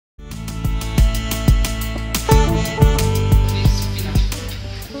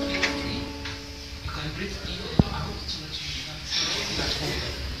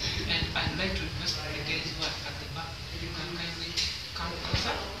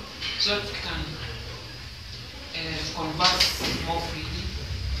so that we can converse more freely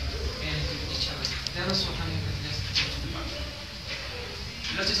and with each other. Then also can you just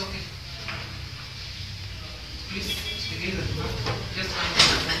that is okay. Please begin the debate. Just come to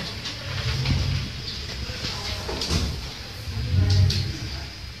the front.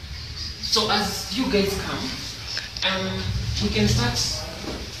 So as you guys come, we can start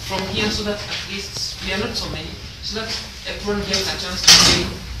from here so that at least we are not so many, so that everyone gets a chance to say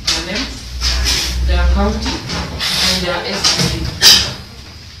their name, their county, and their SDG.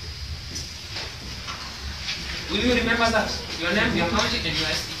 Will you remember that? Your name, your county, and your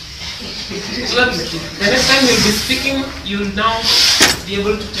SDG. So that the next time you'll be speaking, you'll now be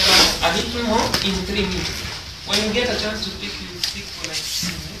able to tell us a little more in 3 minutes. When you get a chance to speak, you will speak for like 6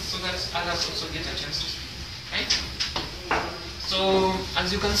 minutes so that others also get a chance to speak. Right? So,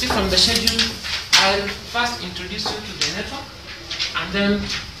 as you can see from the schedule, I'll first introduce you to the network, and then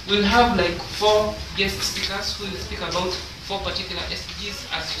we'll have like 4 guest speakers who will speak about 4 particular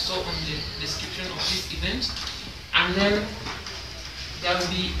SDGs as you saw on the description of this event. And then there will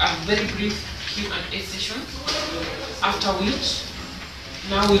be a very brief Q&A session, after which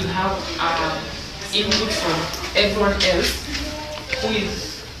now we'll have input from everyone else who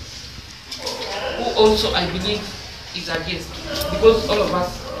also, I believe, is a guest, because all of us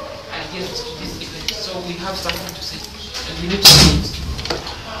are guests to this event, so we have something to say and we need to say it.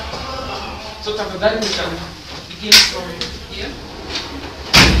 So tafadhali we can begin from here.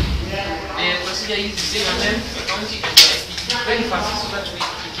 The procedure is the same, and then the county and the SDG very fast so that we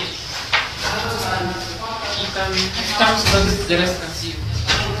begin. You can start so that the rest can see you.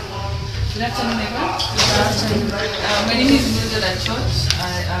 Good afternoon, everyone. Good afternoon. My name is Mildred Church.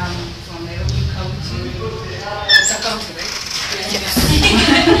 I am from Nairobi County. It's a county, right? Yes.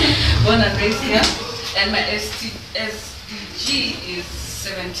 Born and raised here. And my SDG is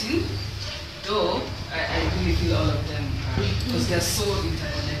 17. Though I really feel all of them because they are so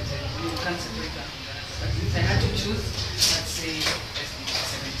interconnected. You can't separate them from the rest. But if I had to choose, I'd say SDG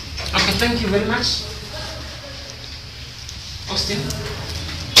 17. Okay, thank you very much. Austin.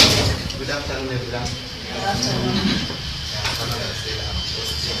 Good afternoon, everyone. Good afternoon. I'm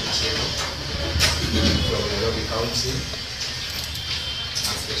from Nairobi County.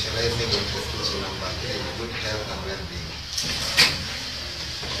 I'm specializing in SDG number 3, good health and well-being.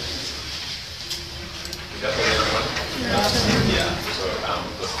 Good afternoon, everyone. Good afternoon. Yeah, so I'm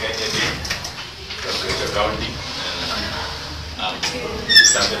Oscar Eddie from Greater County, and I'm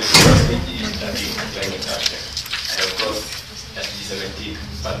standing for SDG climate action. And of course, SDG 17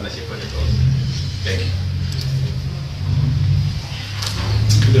 partnership for the goals. Thank you.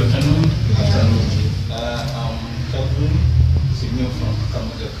 Good afternoon. Good afternoon. I'm Calvin Senior from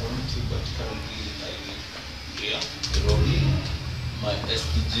Kakamega County, but currently I live here, Nairobi. My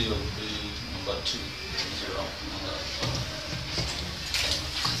SDG will be number 2.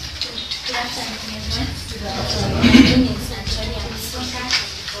 Good afternoon, everyone. Good afternoon. My name is Antonia Msonga. I'm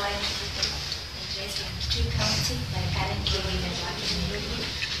born and raised in Tree County, but currently live and work in Nairobi.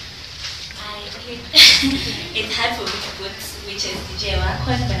 It's hard for me to put which SDG I work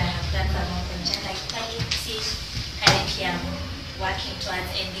on, but I have done some work on gender equality. Currently, I'm working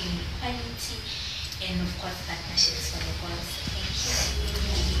towards ending inequality and, of course, partnerships for the goals. Thank you.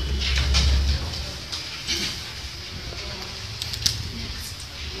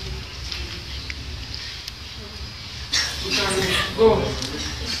 You can go.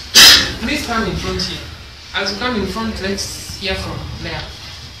 Please come in front here. As you come in front, let's hear from Leah.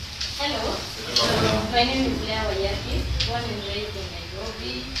 Hello. My name is Leah Wayaki, born and raised in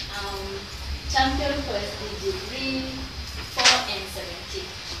Nairobi. Champion for SDG 3, 4, and 17.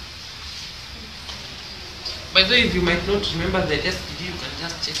 By the way, if you might not remember the SDG, you can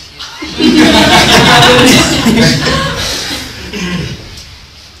just check here.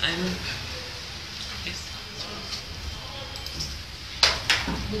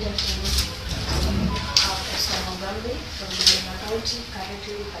 Good afternoon. I'm Esther Mogambi from Bungoma County,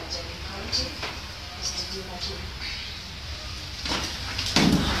 currently Kajiado County, SDG 13.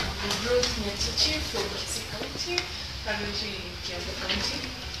 Ruth Nyatichi from Kisii County, currently in Kiambu County,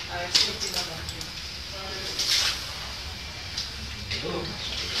 SDG number 3. Hello.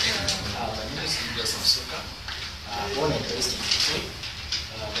 My name is Julius Msuka, born and raised in Kitui,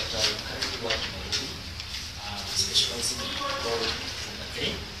 but I'm currently working in Nairobi, specializing in goal number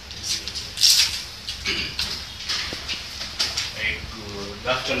 3. Good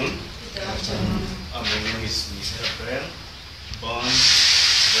afternoon. Good afternoon. My name is Mr. Brian, born,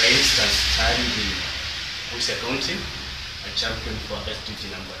 raised, and studied in Busia County, a champion for SDG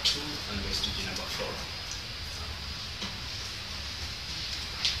number 2 and SDG number 4.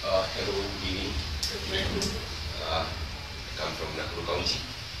 Hello, good evening. Come from Nakuru County,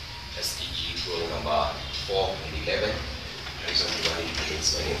 SDG role number 4 and 11. I just want to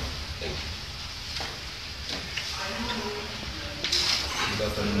introduce my name. Thank you.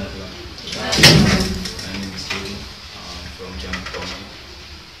 Good afternoon, everyone. My name is David. I'm from Jammu County.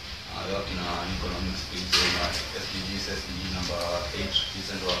 I work in an economics field, so my SDG number 8,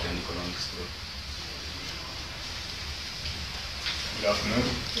 recent work in economics group. Good afternoon.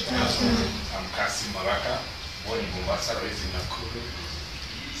 Good afternoon. I'm Kasim Maraka, born in Mombasa, raised in Nakuru,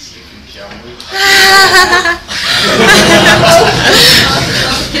 sleep in Kiambu.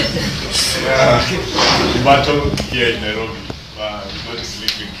 Battle here in Nairobi, but we go to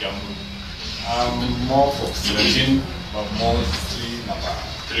sleep in Kiambu. I'm more for 17, but mostly number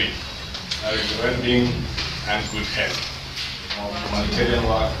 3. Well-being and good health. More humanitarian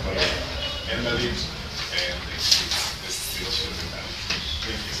work for the elderly and the children.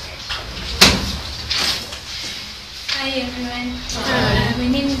 Thank you so much. Hi everyone. My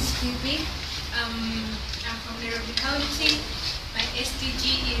name is Phoebe. I'm from Nairobi County. My SDG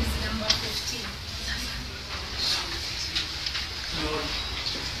is number 15.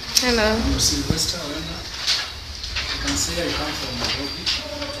 Hello. I'm Sylvester Wenda. I can say I come from Nairobi,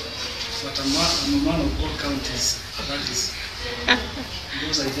 but I'm a man of all counties. That is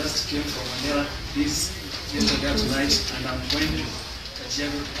because I just came from Manila yesterday tonight, and I'm going to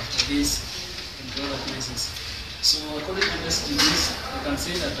Kajiado after this and other places. So according to SDGs, I can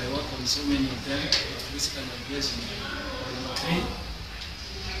say that I work on so many of them. Basically, I'm based in number 3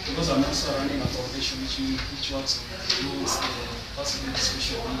 because I'm also running a foundation which works on the needs, the personal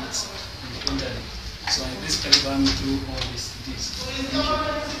social needs, and the elderly. So I basically run through all these SDGs.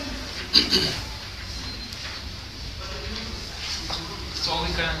 Thank you. So we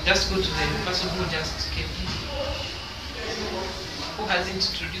can just go to the person who just came in. Who hasn't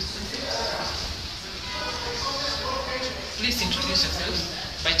introduced themselves? Please introduce yourselves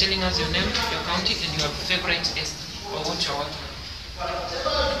by telling us your name, your county, and your favorite SD or what you're working on.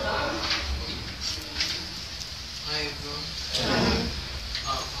 Hi everyone.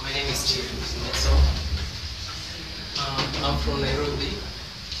 My name is Chief Metso. I'm from Nairobi.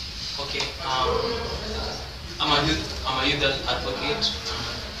 Okay. I'm a youth advocate,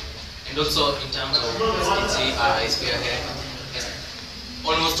 and also in terms of SDG, I spearhead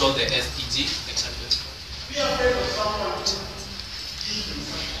almost all the SDG except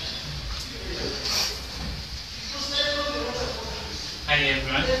Hi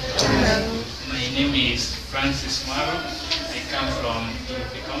everyone. Hello. My name is Francis Maro. I come from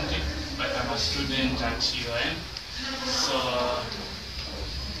Inequalities County, but I'm a student at UM. So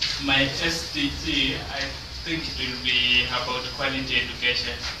my SDG, I think it will be about quality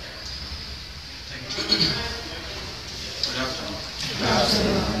education. Thank you. Good afternoon.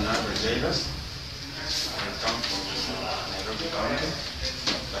 I'm Nagwe Jairus. I come from Nairobi County,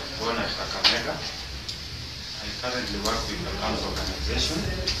 but born at Kakamega. I currently work with the council organization.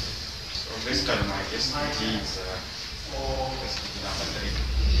 So basically my SDG is SDG number 3.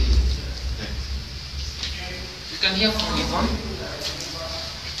 Thanks. You can hear from Yvonne.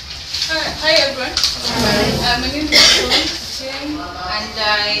 Hi everyone. My name is Yvonne, and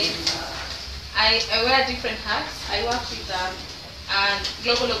I wear different hats. I work with a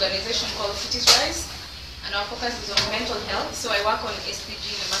global organization called Cities Rise, and our focus is on mental health. So I work on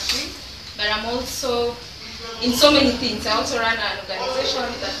SDG number 3, but I'm also in so many things. I also run an organization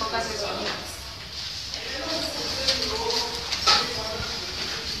that focuses on youth.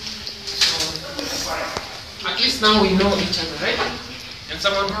 At least now we know each other, right? And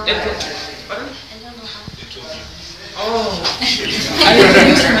someone pardon? I don't know how. Oh, I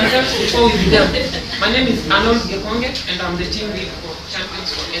introduced myself before we began. My name is Arnold Gekonge, and I'm the team lead for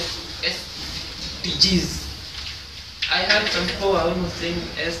Champions for SDGs. I had some people are almost saying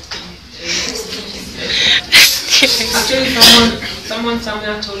Actually, someone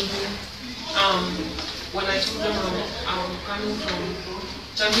somewhere told me, when I told them I'm coming from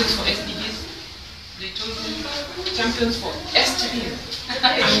Champions for SDGs, they told me Champions for STDs.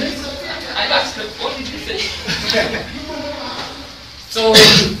 I asked them, what did you say? So,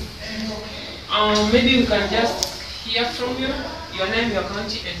 maybe we can just hear from you, your name, your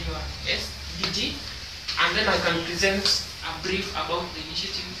county, and your SDG, and then I can present a brief about the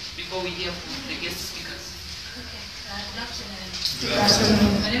initiative before we hear from the guest speakers. Okay. Good afternoon. Good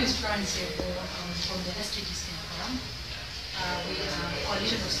afternoon. My name is Florence from the SDGs Forum. We are a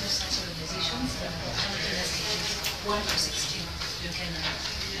coalition of science organizations that are targeting SDGs 1 to 16 in Kenya.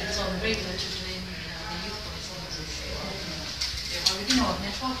 And so I'm very glad to join the youth policy movement. Within our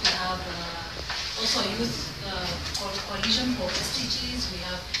network, we have also a youth coalition for SDGs. We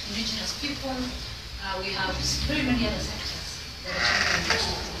have people. We have very many other sectors that are champions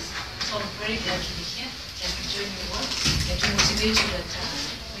of SDGs. So I'm very glad to be here and to join your work and to motivate you that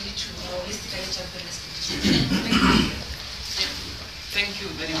we need to holistically champion SDGs. Thank you. Thank you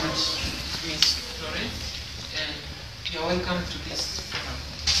very much, Ms. Florence, and you're welcome to this program.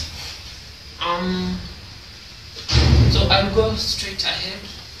 So I'll go straight ahead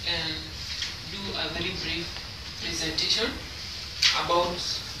and do a very brief presentation about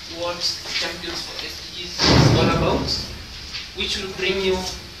what Champions for SDGs is all about, which will bring you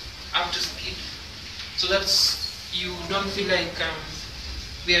up to speed so that you don't feel like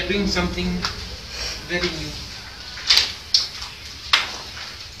we are doing something very new.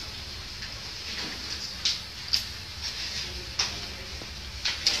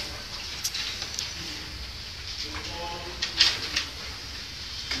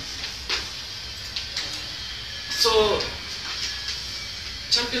 So,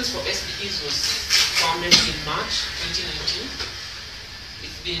 Champions for SDGs was founded in March 2019.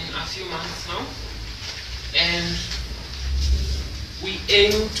 It's been a few months now, and we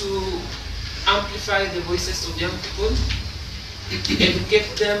aim to amplify the voices of young people,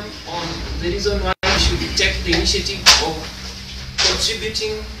 educate them on the reason why we should take the initiative of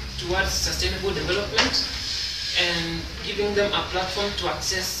contributing towards sustainable development and giving them a platform to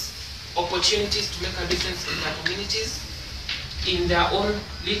access opportunities to make a difference in their communities in their own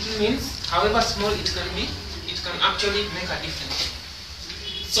little means. However small it can be, it can actually make a difference.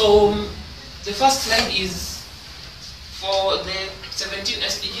 So the first slide is for the 17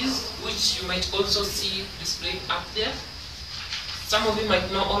 SDGs, which you might also see displayed up there. Some of you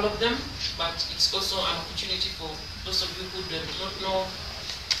might know all of them, but it's also an opportunity for those of you who do not know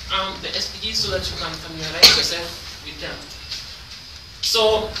the SDGs so that you can familiarize yourself with them.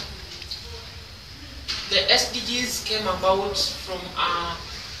 So the SDGs came about from a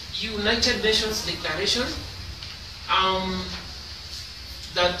United Nations declaration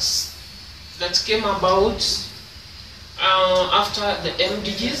that came about after the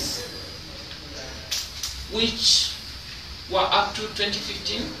MDGs, which were up to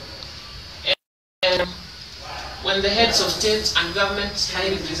 2015. And when the heads of state and government high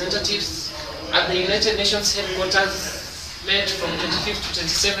representatives at the United Nations headquarters met from 25th to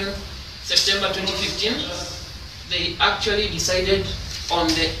 27th September 2015, they actually decided on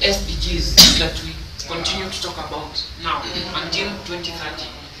the SDGs that we continue to talk about now until 2030.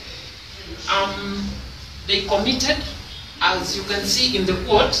 They committed, as you can see in the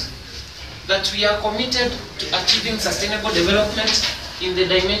quote, that we are committed to achieving sustainable development in the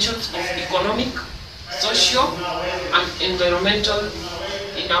dimensions of economic, social, and environmental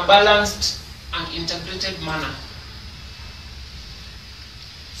in a balanced and integrated manner.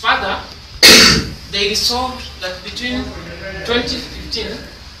 Further, they resolved that between 2015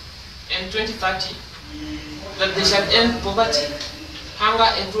 and 2030, that they shall end poverty, hunger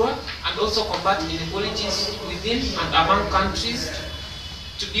everywhere, and also combat inequalities within and among countries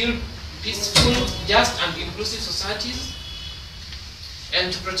to build peaceful, just, and inclusive societies,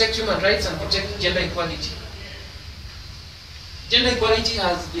 and to protect human rights and protect gender equality. Gender equality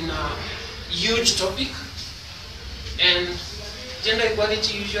has been a huge topic, and gender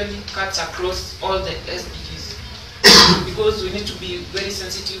equality usually cuts across all the SDGs because we need to be very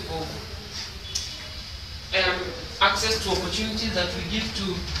sensitive of access to opportunities that we give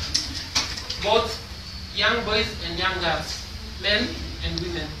to both young boys and young girls, men and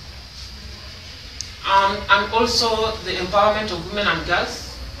women. And also the empowerment of women and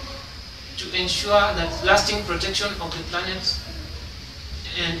girls to ensure that lasting protection of the planet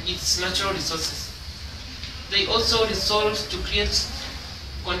and its natural resources. They also resolved to create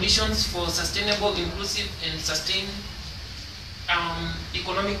conditions for sustainable, inclusive, and sustained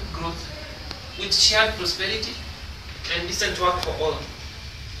economic growth with shared prosperity and decent work for all,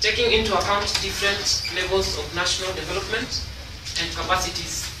 taking into account different levels of national development and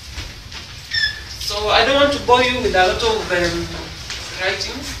capacities. So I don't want to bore you with a lot of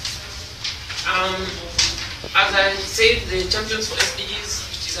writings. As I said, the Champions for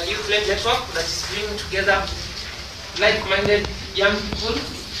SDGs is a youth-led network that is bringing together like-minded young people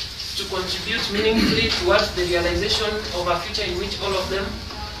to contribute meaningfully towards the realization of a future in which all of them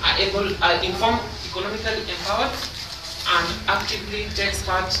are informed, economically empowered, and actively take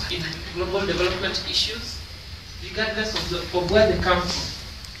part in global development issues, regardless of where they come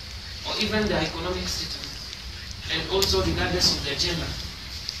from, or even their economic status, and also regardless of their gender.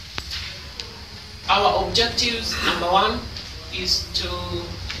 Our objectives, number one, is to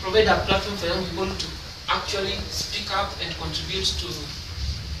provide a platform for young people to actually speak up and contribute to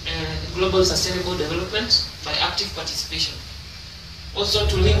global sustainable development by active participation. Also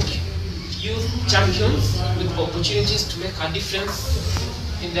to link youth champions with opportunities to make a difference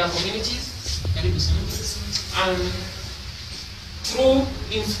in their communities. And through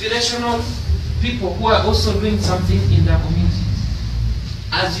inspirational people who are also doing something in their communities.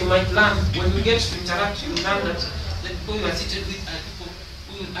 As you might learn, when you get to interact, you learn that the people you are seated with are people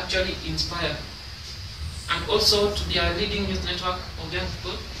who will actually inspire. And also to be a leading youth network of young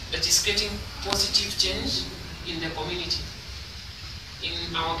people that is creating positive change in the community,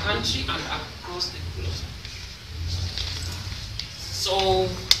 in our country and across the globe. So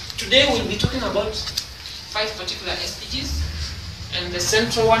today we'll be talking about 5 particular SDGs, and the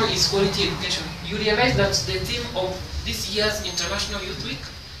central one is quality education. You realize that the theme of this year's International Youth Week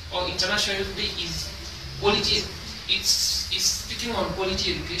or International Youth Day is quality. It's speaking on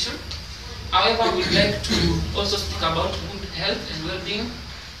quality education. However, we'd like to also speak about good health and well-being,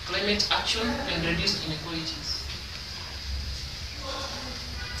 climate action, and reduced inequalities.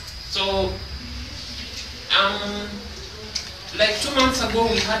 So, like 2 months ago,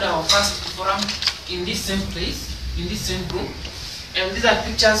 we had our first forum in this same place, in this same room. And these are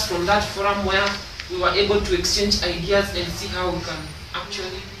pictures from that forum where we were able to exchange ideas and see how we can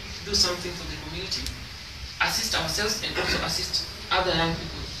actually do something for the community, assist ourselves and also assist other young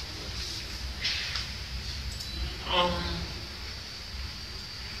people.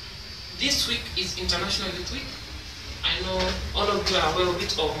 This week is International Youth Week. I know all of you are aware of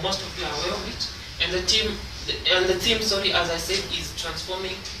it, or most of you are aware of it. And the theme, sorry, as I said, is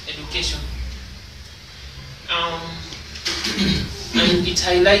transforming education. And it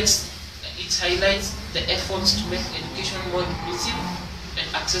highlights the efforts to make education more inclusive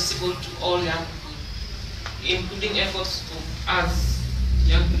and accessible to all young people, including efforts of us,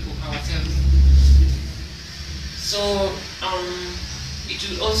 young people ourselves. So it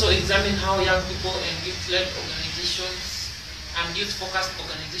will also examine how young people and youth-led organizations and youth-focused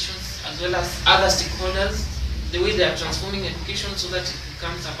organizations, as well as other stakeholders, the way they are transforming education so that it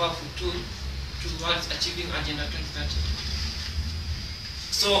becomes a powerful tool towards achieving Agenda 2030.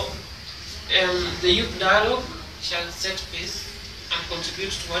 So the youth dialogue shall set pace and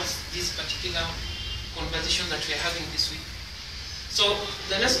contribute towards this particular conversation that we are having this week. So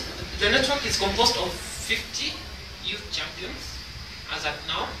the network is composed of 50 youth champions as at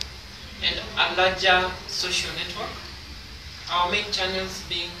now, and a larger social network. Our main channels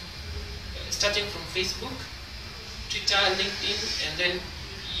being starting from Facebook, Twitter, LinkedIn, and then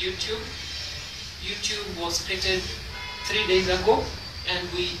YouTube. YouTube was created 3 days ago, and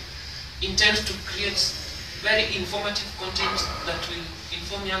we intend to create very informative content that will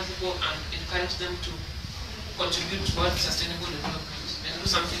inform young people and encourage them to contribute towards sustainable development and do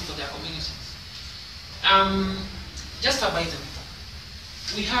something for their communities. Just by them,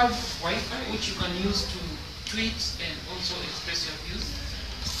 we have Wi-Fi which you can use to tweet and also express your views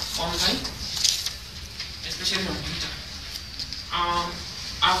online, especially on Twitter.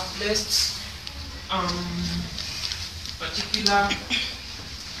 I've placed particular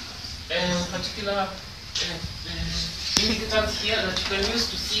indicators here that you can use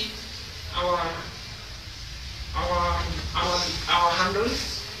to see our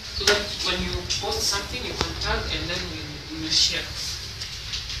handles, so that when you post something you can tag and then we will share.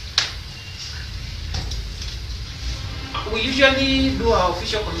 We usually do our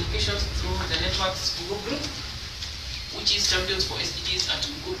official communications through the network's Google group, which is Champions for SDGs at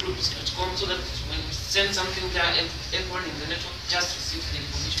googlegroups.com, so that when we send something there, everyone in the network just receives the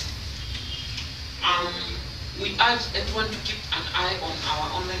information. We urge everyone to keep an eye on our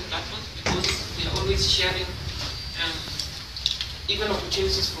online platforms, because we are always sharing even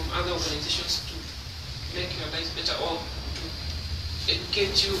opportunities from other organizations to make your lives better, or to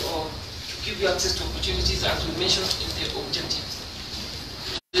educate you, or to give you access to opportunities as we mentioned in the objectives.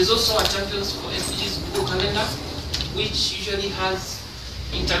 There's also a Champions for SDGs Google Calendar, which usually has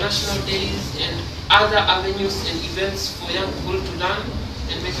international days and other avenues and events for young people to learn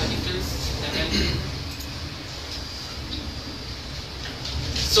and make a difference in their life.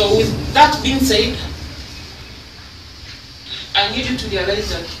 So with that being said, I need you to realize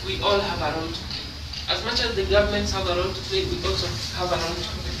that we all have a role to play. As much as the governments have a role to play, we also have a role to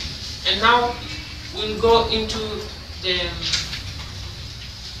play. And now we'll go into the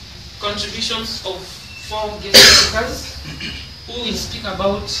contributions of 4 guest speakers who will speak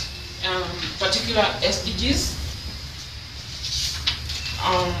about particular SDGs.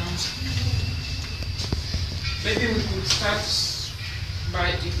 Maybe we could start by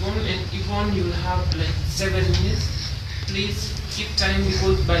Yvonne, and Yvonne, you'll have like 7 minutes. Please keep time,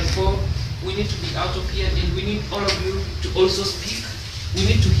 because by 4 we need to be out of here, and we need all of you to also speak. We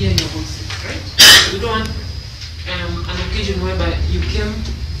need to hear your voices, right? We don't want an occasion whereby you came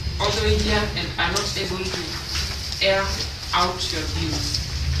all the way here and are not able to air out your views,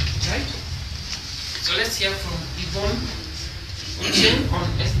 right? So let's hear from Yvonne Ochen on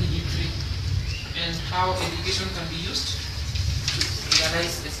SDG 3 and how education can be used to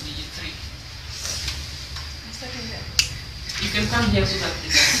realize SDG 3. You can come here so that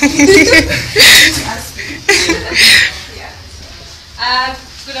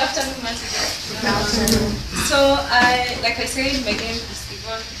good afternoon, once again. Good afternoon. So, like I said, my name is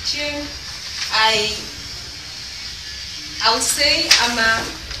Yvonne Ochen. I would say I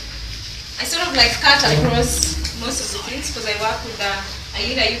sort of like cut across most of the things because I work with I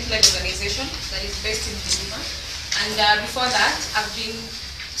lead a youth-led organization that is based in Geneva. And before that, I've been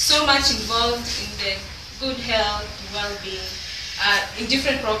so much involved in the good health and well-being in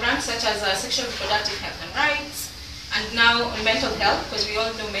different programs such as sexual reproductive health and rights, and now on mental health, because we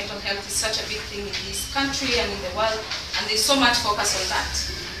all know mental health is such a big thing in this country and in the world, and there's so much focus on that.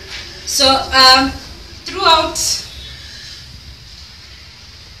 So throughout,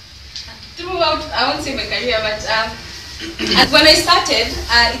 I won't say my career, but when I started,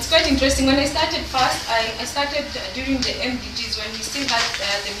 it's quite interesting. When I started first, I started during the MDGs when we still had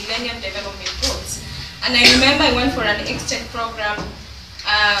the Millennium Development Goals. And I remember I went for an exchange program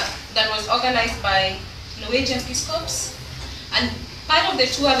that was organized by Norwegian Peace Corps. And part of the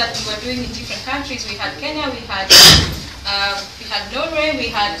tour that we were doing in different countries, we had Kenya, we had Norway, we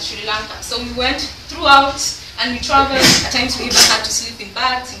had Sri Lanka. So we went throughout and we traveled. At times we even had to sleep in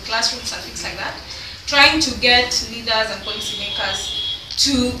bags, in classrooms and things like that, trying to get leaders and policymakers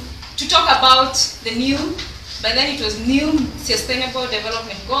to talk about the new, by then it was new sustainable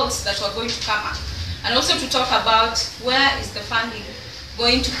development goals that were going to come up. And also to talk about where is the funding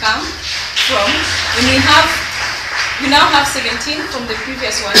going to come from. When we now have 17 from the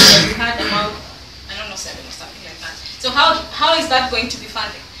previous one, where we had about, I don't know, 7 or something like that. So how is that going to be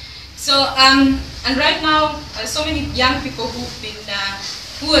funded? So, and right now, so many young people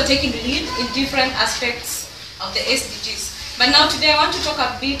who are taking the lead in different aspects of the SDGs. But now today I want to talk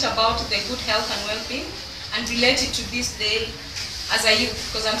a bit about the good health and well-being and relate it to this day as a youth,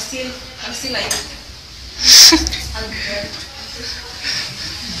 because I'm still a youth.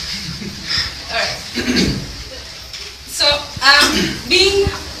 Alright. So,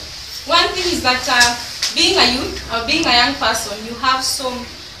 one thing is that being a youth or being a young person, you have some,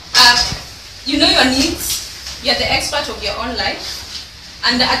 you know your needs, you're the expert of your own life,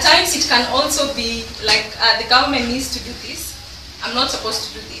 and at times it can also be like the government needs to do this, I'm not supposed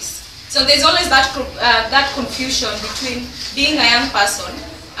to do this. So there's always that confusion between being a young person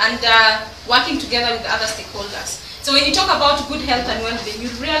and working together with other stakeholders. So when you talk about good health and well-being, you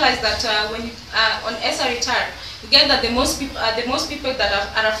realize that when you, on SRHR, you get that the most people that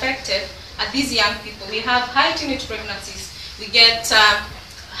are affected are these young people. We have high teenage pregnancies. We get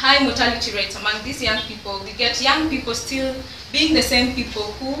high mortality rates among these young people. We get young people still being the same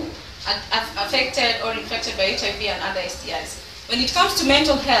people who are affected or infected by HIV and other STIs. When it comes to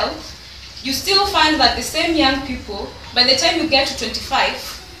mental health, you still find that the same young people, by the time you get to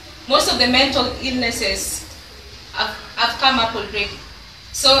 25, most of the mental illnesses have come up already.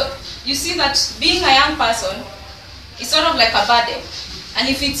 So you see that being a young person is sort of like a burden. And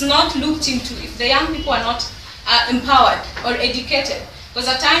if it's not looked into, if the young people are not empowered or educated, because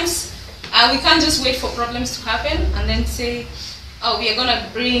at times we can't just wait for problems to happen and then say, oh, we are going to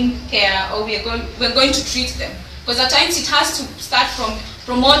bring care or we're going to treat them. Because at times it has to start from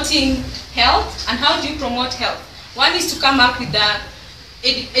promoting health. And how do you promote health? One is to come up with the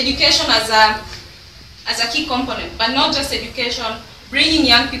education as a key component, but not just education, bringing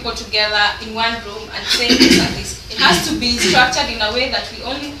young people together in one room and saying this and this. It has to be structured in a way that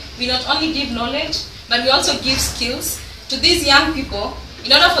we not only give knowledge, but we also give skills to these young people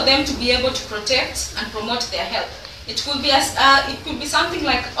in order for them to be able to protect and promote their health. It could be something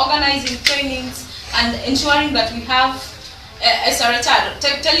like organizing trainings and ensuring that we have SRHR,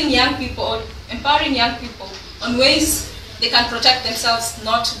 telling young people, or empowering young people on ways they can protect themselves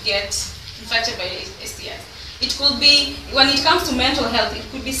not to get infected by STIs. It could be, when it comes to mental health, it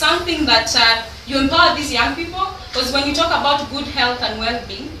could be something that you empower these young people, because when you talk about good health and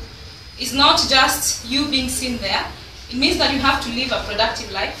well-being, it's not just you being seen there. It means that you have to live a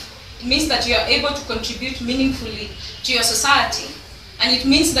productive life. It means that you are able to contribute meaningfully to your society. And it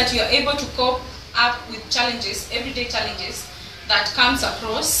means that you are able to cope up with challenges, everyday challenges that comes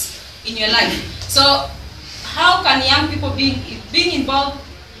across in your life. So how can young people being involved,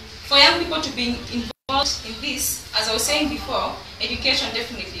 for young people to be involved in this, as I was saying before, education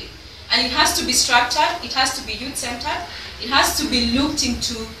definitely. And it has to be structured, it has to be youth-centered, it has to be looked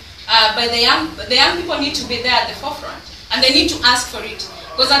into by the young people need to be there at the forefront. And they need to ask for it.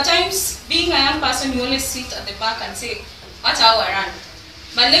 Because at times, being a young person, you always sit at the back and say, "What how I run?"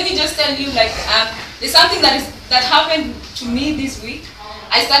 But let me just tell you, like, there's something that happened to me this week.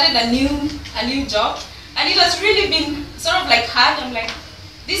 I started a new job, and it has really been sort of like hard. I'm like,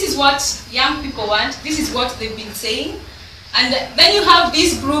 this is what young people want. This is what they've been saying, and then you have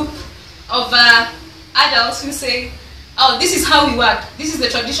this group of adults who say, "Oh, this is how we work. This is the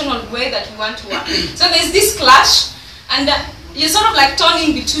traditional way that we want to work." So there's this clash, and you're sort of like torn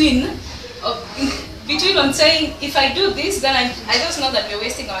in between on saying, if I do this, then I just know that we're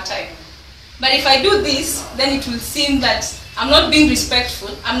wasting our time. But if I do this, then it will seem that I'm not being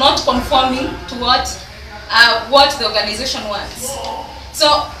respectful. I'm not conforming to what the organization wants.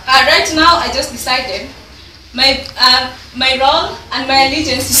 So right now, I just decided my role and my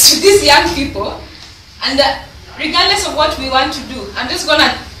allegiance is to these young people, and regardless of what we want to do, I'm just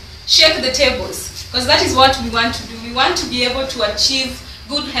gonna shake the tables, because that is what we want to do. We want to be able to achieve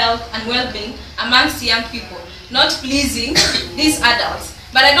good health and well-being amongst young people, not pleasing these adults.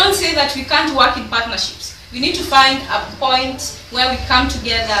 But I don't say that we can't work in partnerships. We need to find a point where we come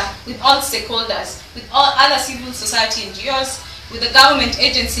together with all stakeholders, with all other civil society NGOs, with the government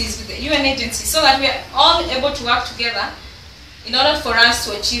agencies, with the UN agencies, so that we are all able to work together in order for us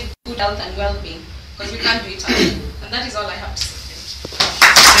to achieve good health and well-being, because we can't do it alone. And that is all I have to say.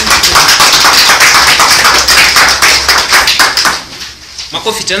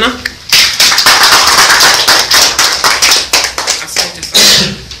 Makofi tena. Asante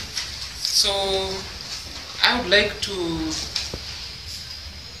sana. So I would like to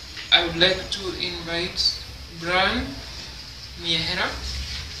invite Brian Miehera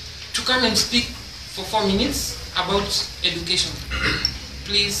to come and speak for 4 minutes about education.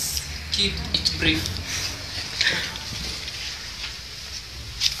 Please keep it brief.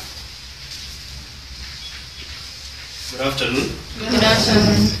 Good afternoon. Good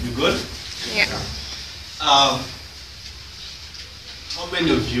afternoon. You good? Yeah. How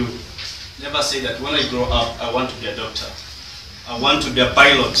many of you never say that when I grow up, I want to be a doctor, I want to be a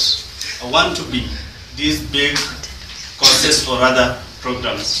pilot, I want to be these big courses or other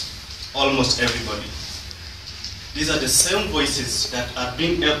programs? Almost everybody. These are the same voices that are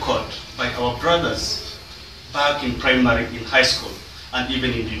being echoed by our brothers back in primary, in high school, and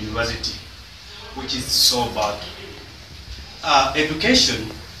even in the university, which is so bad.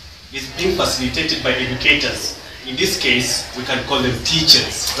 Education is being facilitated by educators. In this case, we can call them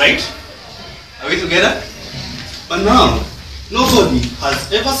teachers, right? Are we together? But now, nobody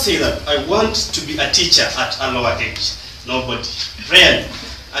has ever said that I want to be a teacher at a lower age. Nobody. Rarely.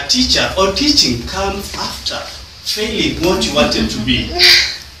 A teacher or teaching comes after failing what you wanted to be.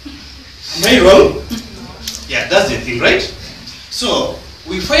 Am I wrong? Yeah, that's the thing, right? So,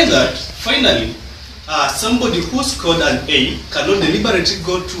 we find that, finally, somebody who scored an A cannot deliberately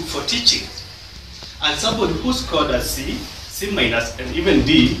go for teaching. And somebody who scored a C, C minus, and even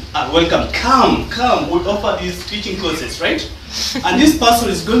D are welcome. Come, we offer these teaching courses, right? And this person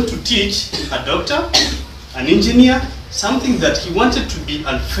is going to teach a doctor, an engineer, something that he wanted to be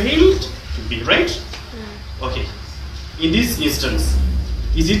and failed to be, right? Okay. In this instance,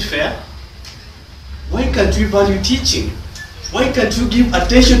 is it fair? Why can't we value teaching? Why can't you give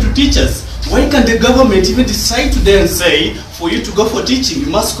attention to teachers? Why can't the government even decide today and say, for you to go for teaching, you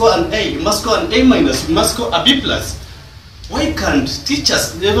must score an A, you must score an A minus, you must score a B plus? Why can't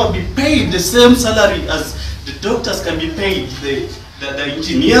teachers never be paid the same salary as the doctors can be paid, the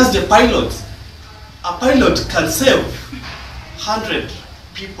engineers, the pilots? A pilot can save 100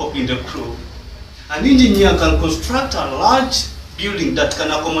 people in the crew. An engineer can construct a large building that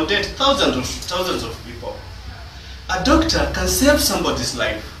can accommodate thousands of people. A doctor can save somebody's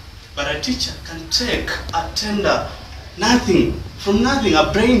life. But a teacher can take a tender, from nothing,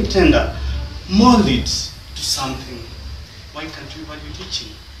 a brain tender, mold it to something. Why can't we value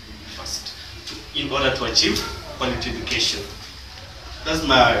teaching first in order to achieve quality education? That's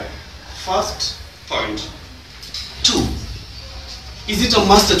my first point. 2, is it a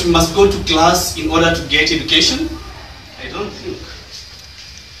must that we must go to class in order to get education? I don't think.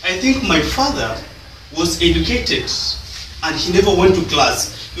 I think my father was educated and he never went to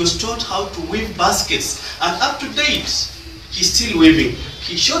class. He was taught how to weave baskets, and up to date, he's still weaving.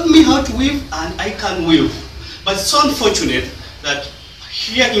 He showed me how to weave, and I can weave. But it's so unfortunate that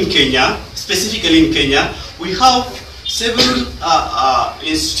here in Kenya, specifically in Kenya, we have several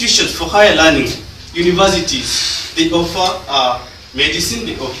institutions for higher learning, universities. They offer medicine,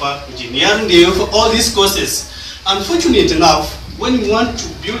 they offer engineering, they offer all these courses. Unfortunately enough, when we want to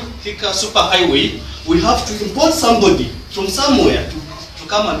build Thika superhighway, we have to import somebody from somewhere to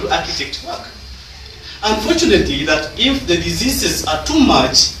come and do architect work. Unfortunately, that if the diseases are too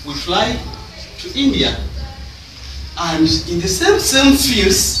much, we fly to India. And in the same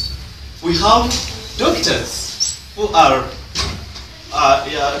fields, we have doctors who are,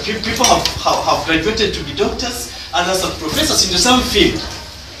 people have graduated to be doctors, others are professors in the same field.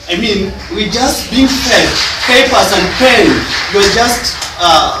 I mean, we just being fed papers and pen. You're just,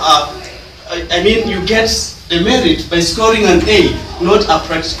 I mean, you get the merit by scoring an A, not a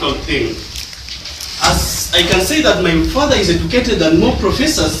practical thing. As I can say that my father is educated than more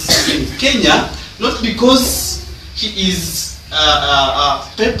professors in Kenya, not because he is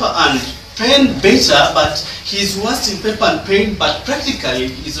paper and pen better, but he's worse in paper and pen, but practically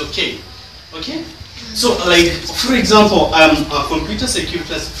he's okay. Okay? So, like, for example, I'm a computer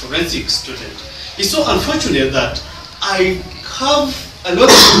security forensic student. It's so unfortunate that I have a lot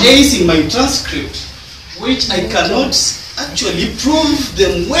of A's in my transcript, which I cannot actually prove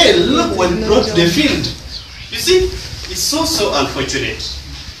them well when brought to the field. You see, it's so unfortunate.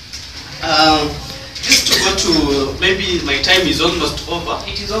 Just to go to, maybe my time is almost over.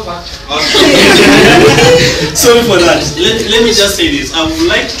 It is over. Okay. Sorry for that. Let me just say this. I would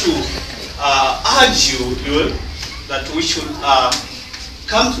like to urge you that we should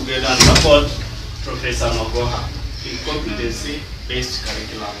come together and support Professor Magoha in competency-based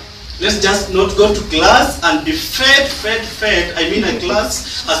curriculum. Let's just not go to class and be fed. I mean, a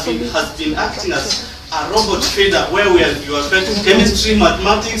class has been acting as a robot feeder where you are fed chemistry,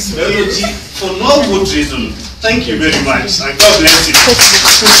 mathematics, biology for no good reason. Thank you very much, and God bless you.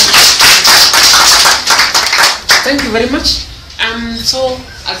 Thank you very much. So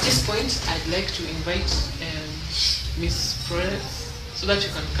at this point, I'd like to invite Miss Florence so that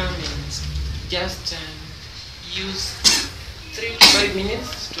you can come and just use 3 to 5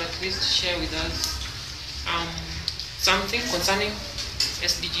 minutes to at least share with us something concerning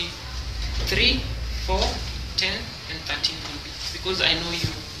SDG 3, 4, 10, and 13 maybe, because I know you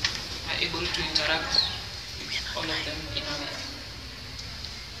are able to interact with all of them in a way.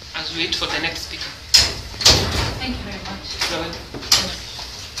 As we wait for the next speaker. Thank you very much.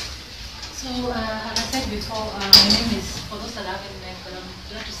 So, as I said before, my name is, for those that haven't met, but I'm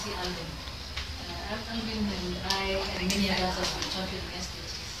glad to see Alvin. Alvin and I and many others have been champion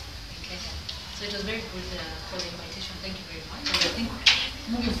SDGs in Kenya. So it was very good for the invitation. Thank you very much. And I think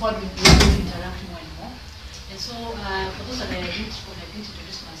moving forward, we'll be able to interact more and more. And so, for those that I didn't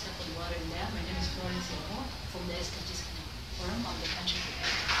introduce myself on the water in there, my name is Florence from the SDGs Forum on the country.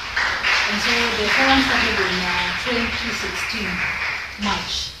 And so the forum started in 2016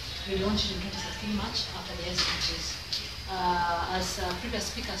 March. We launched in 2016 March after the SDGs. As previous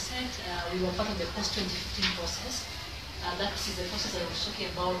speaker said, we were part of the post-2015 process. That is the process I was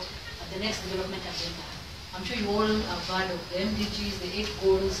talking about, the next development agenda. I'm sure you all have heard of the MDGs, the 8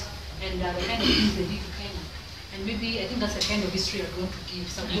 goals, and the kind of things they did to Kenya. And maybe, I think that's the kind of history I'm going to give,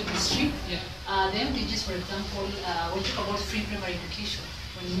 some good history. Yeah. The MDGs, for example, we'll talk about free primary education.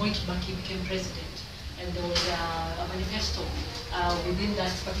 When Moi Kibaki became president, and there was a manifesto within that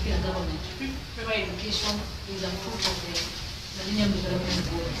particular government. Primary education is a fruit of the Millennium Development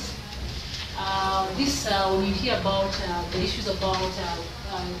Goals. When you hear about the issues about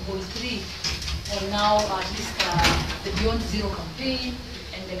Goal 3, and now at least the Beyond Zero campaign,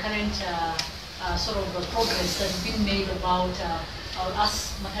 and the current sort of progress that's been made about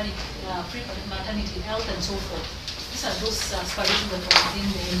us free maternity health and so forth. These are those aspirations that are within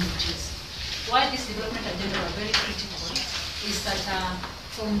the MDGs. Why this development agenda are very critical is that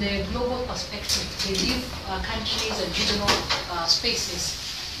from the global perspective, they give countries and regional spaces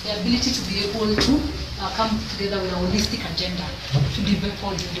the ability to be able to come together with a holistic agenda to develop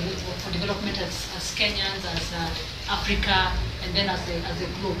for development as Kenyans, as Africa, and then as a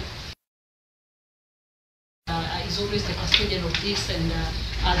globe. Is always the custodian of this and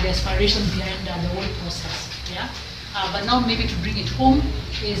the aspirations behind the whole process. Yeah. But now maybe to bring it home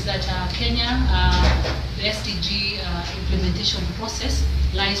is that Kenya, the SDG implementation process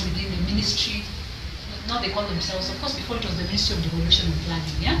lies within the ministry. Now they call themselves, of course before it was the Ministry of Devolution and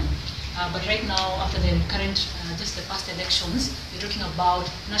Planning, yeah? But right now, after the current, just the past elections, we're talking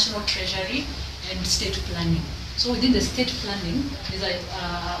about National Treasury and State Planning. So within the State Planning, there's a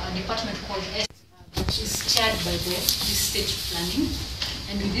department called S, which is chaired by this State Planning.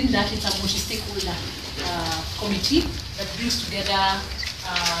 And within that, it's a multi-stakeholder committee that brings together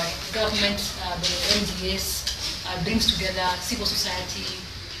government, the NGOs, brings together civil society,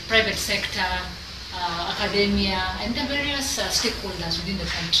 private sector, academia, and the various stakeholders within the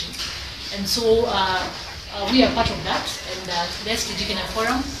country. And so we are part of that, and the SDG Kenya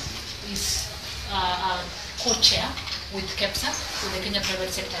Forum is co-chair with KEPSA, with the Kenya Private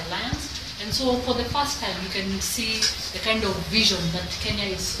Sector Alliance, And so for the first time, you can see the kind of vision that Kenya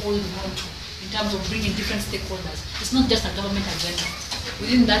is holding on to in terms of bringing different stakeholders. It's not just a government agenda.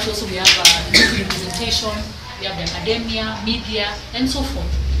 Within that also we have the representation, we have the academia, media, and so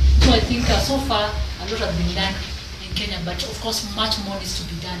forth. So I think so far a lot has been done in Kenya, but of course much more needs to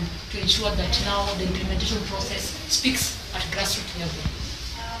be done to ensure that now the implementation process speaks at grassroots level.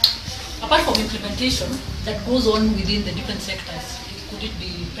 Apart from implementation that goes on within the different sectors, could it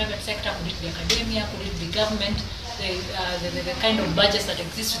be private sector, could it be academia, could it be government, the kind of budgets that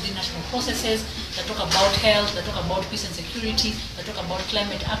exist within national processes that talk about health, that talk about peace and security, that talk about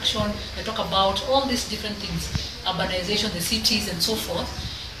climate action, that talk about all these different things, urbanization, the cities and so forth.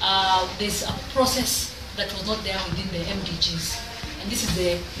 There's a process that was not there within the MDGs. And this is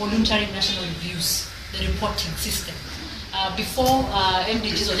the voluntary national reviews, the reporting system. Before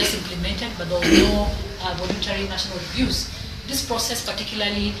MDGs were just implemented, but there was no voluntary national reviews. This process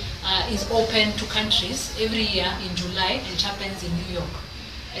particularly is open to countries every year in July, and it happens in New York.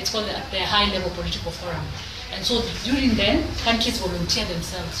 It's called the High Level Political Forum. And so during then, countries volunteer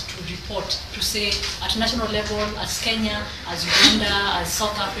themselves to report, to say at national level, as Kenya, as Uganda, as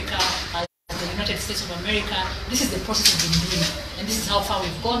South Africa, as the United States of America, this is the process we've been doing. And this is how far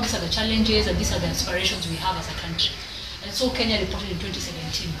we've gone, these are the challenges, and these are the aspirations we have as a country. And so Kenya reported in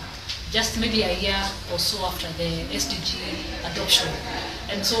 2017. Just maybe a year or so after the SDG adoption.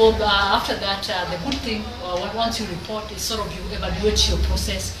 And so after that, the good thing, once you report, is sort of you evaluate your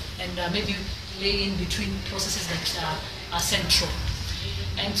process and maybe lay in between processes that are central.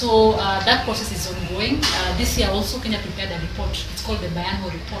 And so that process is ongoing. This year also Kenya prepared a report. It's called the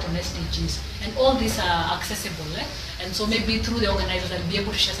biannual report on SDGs. And all these are accessible. And so maybe through the organizers I'll be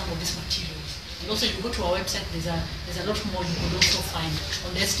able to share some of these materials. And also if you go to our website, there's a lot more you could also find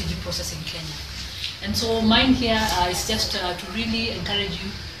on the SDG process in Kenya. And so mine here is just to really encourage you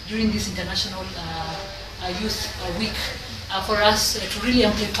during this International Youth Week for us to really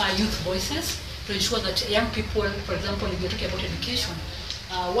amplify youth voices, to ensure that young people, for example, if you're talking about education,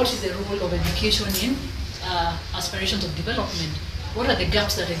 what is the role of education in aspirations of development? What are the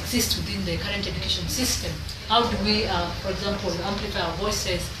gaps that exist within the current education system? How do we, for example, amplify our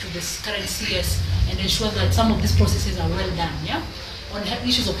voices to this current CS and ensure that some of these processes are well done, yeah? On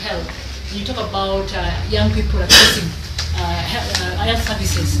issues of health, when you talk about young people accessing health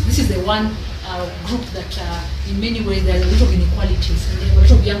services, this is the one group that in many ways there are a lot of inequalities. And there are a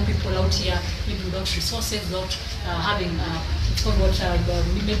lot of young people out here, maybe without resources, without having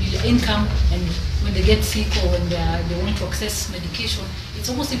maybe income, and when they get sick or when they want to access medication, it's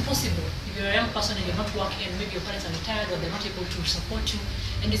almost impossible. If you're a young person and you're not working and maybe your parents are retired or they're not able to support you,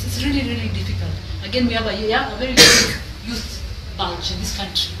 and it's really, really difficult. Again, we have a very big youth bulge in this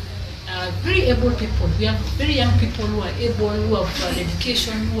country. Very able people. We have very young people who are able, who have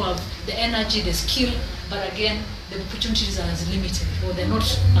dedication, who have the energy, the skill, but again, the opportunities are limited or they're not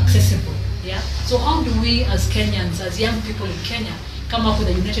accessible. Yeah. So how do we as Kenyans, as young people in Kenya, come up with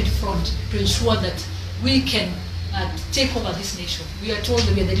a united front to ensure that we can take over this nation? We are told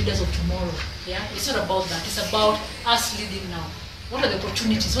that we are the leaders of tomorrow. Yeah. It's not about that. It's about us leading now. What are the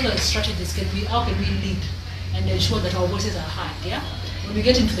opportunities? What are the strategies? How can we lead and ensure that our voices are heard? Yeah. When we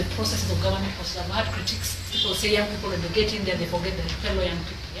get into the processes of government process, I've had critics. People say young people, when they get in there, they forget their fellow young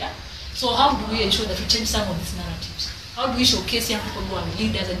people. Yeah. So how do we ensure that we change some of these narratives? How do we showcase young people who are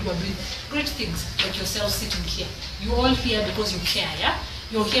leaders and who are doing great things, like yourselves sitting here? You're all here because you care, yeah?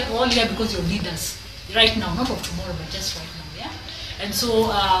 You're here, all here because you're leaders, right now, not of tomorrow, but just right now, yeah? And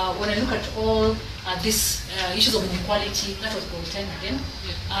so when I look at all these issues of inequality, that was called 10 again,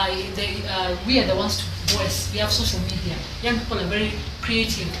 we are the ones to voice. We have social media. Young people are very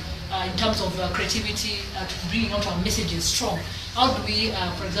creative in terms of creativity, bringing out our messages strong. How do we,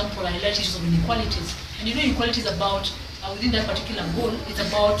 for example, highlight issues of inequalities? And you know, inequality is about, within that particular goal, it's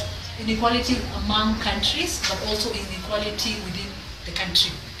about inequality among countries, but also inequality within the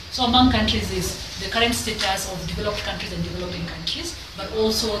country. So among countries is the current status of developed countries and developing countries, but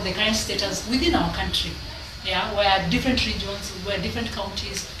also the current status within our country, yeah, where different regions, where different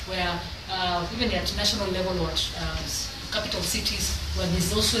counties, where even at national level or capital cities, where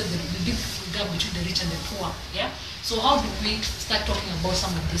there's also the big gap between the rich and the poor, yeah. So how do we start talking about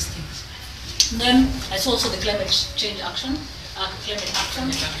some of these things? And then I saw also the climate change action, climate action.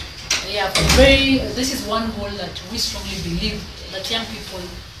 Yeah, this is one goal that we strongly believe that young people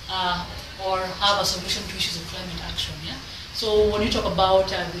or have a solution to issues of climate action. Yeah. So when you talk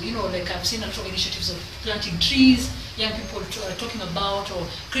about, you know, like I've seen a lot of initiatives of planting trees, young people talking about or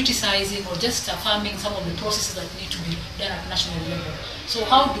criticizing or just affirming some of the processes that need to be done at national level. So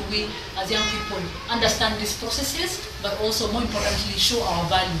how do we, as young people, understand these processes, but also more importantly, show our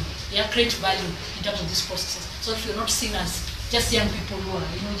value, create value in terms of these processes, so that we're not seen as just young people who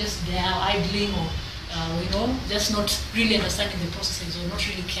are, just there idling or, just not really understanding the processes or not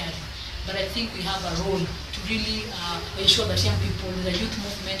really caring. But I think we have a role to really ensure that young people, the youth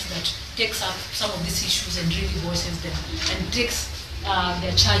movement that takes up some of these issues and really voices them and takes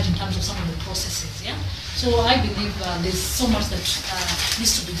their charge in terms of some of the processes. So I believe there's so much that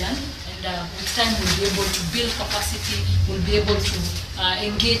needs to be done, and with time we'll be able to build capacity, we'll be able to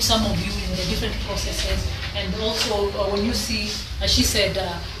engage some of you in the different processes, and also when you see, as she said,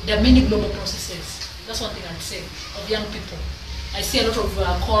 there are many global processes. That's one thing I'd say of young people. I see a lot of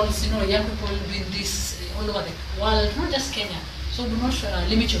calls, young people doing this all over the world, not just Kenya. So do not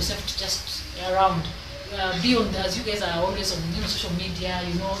limit yourself to just around. Be on, as you guys are always on social media,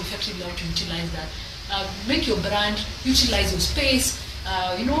 effectively how to utilize that. Make your brand, utilize your space,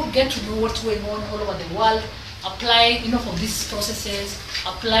 get to know what's going on all over the world. Apply, for these processes.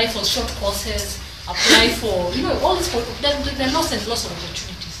 Apply for short courses. Apply for, all this. There are lots and lots of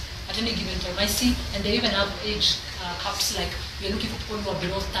opportunities at any given time. I see, and they even have age caps, like we're looking for people who are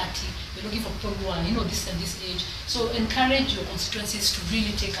below 30, we're looking for people who are, this and this age. So encourage your constituencies to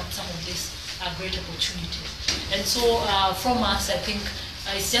really take up some of these great opportunities. And so from us, I think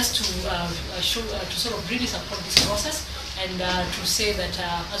it's just to to sort of really support this process and to say that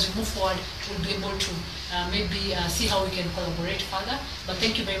as we move forward, we'll be able to maybe see how we can collaborate further. But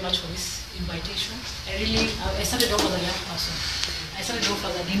thank you very much for this invitation. I started off as a young person. I started off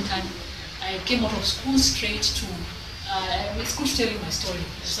as an intern. I came out of school straight to, it's good to tell you my story.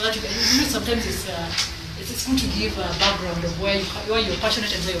 So that you can, sometimes it's good to give a background of where you're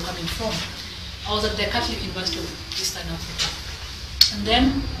passionate and where you're coming from. I was at the Catholic University of Eastern Africa. And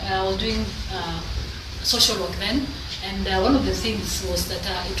then I was doing social work then. And one of the things was that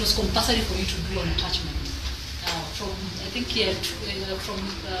it was compulsory for you to do an attachment. From, I think, from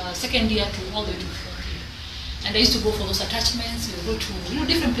second year to all the way to fourth year. And I used to go for those attachments. We would go to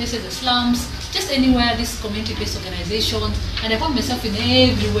different places, the slums, just anywhere, these community-based organizations. And I found myself in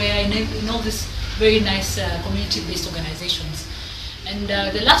everywhere, in all these very nice community-based organizations. And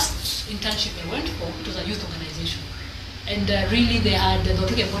the last internship I went for, it was a youth organization. And really they were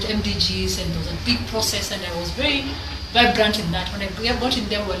talking about MDGs, and there was a big process, and I was very vibrant in that. When I got in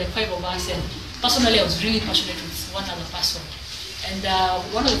there, we were like 5 of us, and personally I was really passionate with one other person. And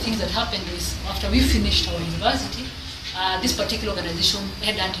one of the things that happened is, after we finished our university, this particular organization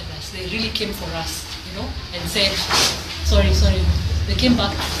headhunted us. They really came for us, and said, sorry, they came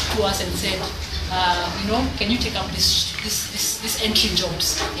back to us and said, can you take up this entry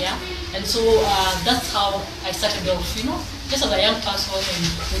jobs, And so that's how I started off, just as a young person and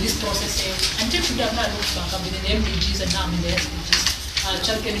with this process. Until today, I've not looked back. I've been in the MDGs and now I'm in the SDGs,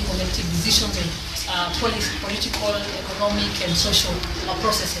 championing collective decisions and political, economic, and social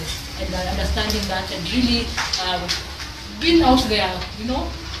processes, and understanding that, and really being out there,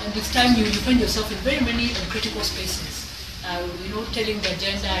 and with time you find yourself in very many critical spaces. Telling the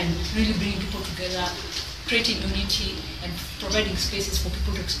agenda and really bringing people together, creating unity and providing spaces for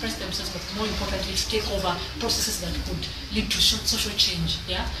people to express themselves, but more importantly to take over processes that could lead to social change.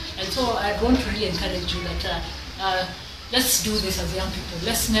 And so I want to really encourage you that let's do this as young people.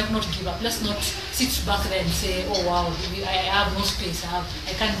 Let's not give up. Let's not sit back there and say, oh wow, I have no space, I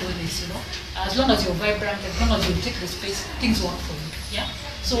can't do this, As long as you're vibrant, as long as you take the space, things work for you.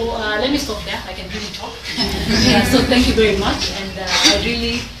 So let me stop there. I can really talk. So thank you very much, and I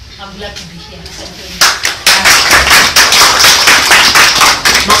really am glad to be here. Thank you.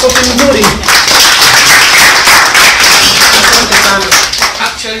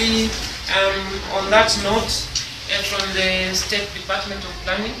 Actually, on that note, from the State Department of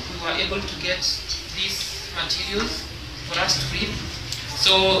Planning, we were able to get these materials for us to read.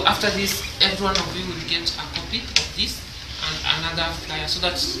 So after this, every one of you will get a copy of this and another flyer, so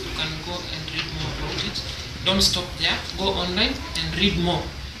that you can go and read more about it. Don't stop there. Go online and read more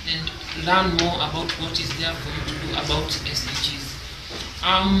and learn more about what is there for you to do about SDGs.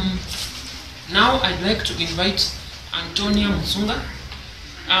 Now I'd like to invite Antonia Musunga.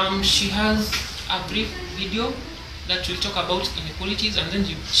 She has a brief video that will talk about inequalities, and then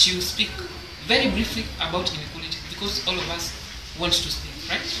she will speak very briefly about inequality, because all of us want to speak,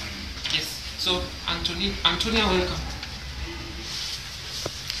 right? Yes. So Antonia, welcome.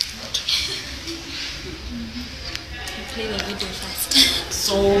 Play the video first.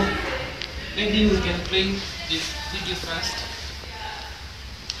 So maybe we can play the video first.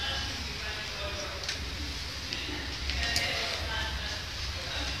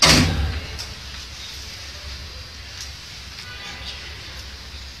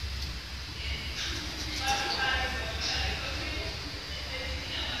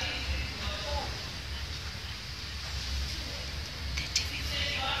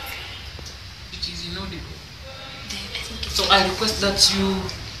 is inaudible. So I request that you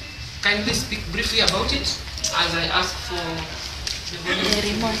kindly speak briefly about it as I ask for the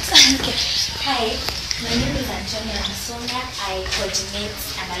remote. Okay. Hi, my name is Antonia Musonga. I coordinate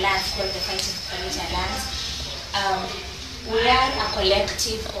an alliance called the Fighting Equality Alliance. We are a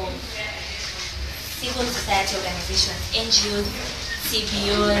collective of civil society organizations, NGOs,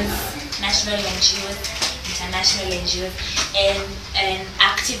 CBOs, national NGOs, international NGOs, and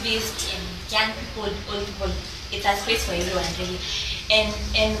activists, and young people, old people. It's a space for everyone, really.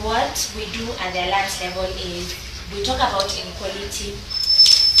 And what we do at the alliance level is we talk about inequality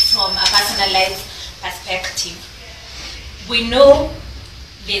from a personalized perspective. We know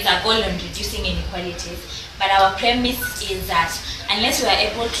there's a goal on reducing inequalities, but our premise is that unless we are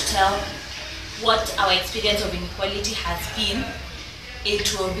able to tell what our experience of inequality has been,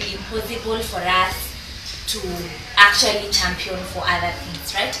 it will be impossible for us to actually champion for other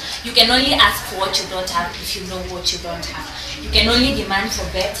things, right? You can only ask for what you don't have if you know what you don't have. You can only demand for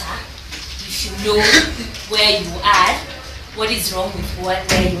better if you know where you are, what is wrong with where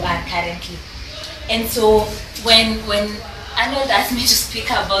you are currently. And so when Arnold asked me to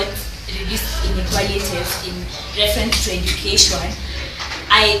speak about reduced inequalities in reference to education,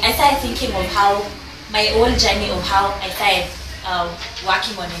 I started thinking of how my own journey of how I started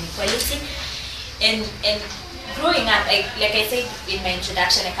working on inequality. And growing up, like I said in my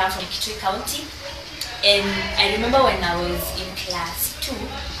introduction, I come from Kitui County. And I remember when I was in class 2,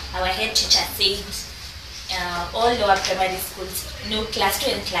 our head teacher said all lower primary schools, class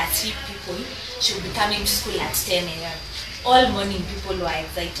 2 and class 3 people should be coming to school at 10 a.m. All morning people were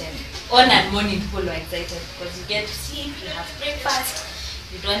excited. All night morning people were excited because you get to sleep, you have breakfast,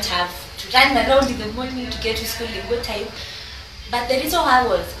 you don't have to run around in the morning to get to school in good time. But the reason why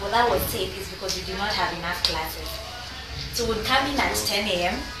that was safe is because we did not have enough classes. So we'd come in at 10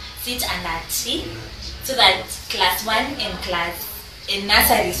 a.m., sit under a tree, so that class 1 and in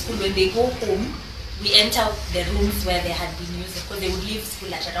nursery school, when they go home, we enter the rooms where they had been using, because they would leave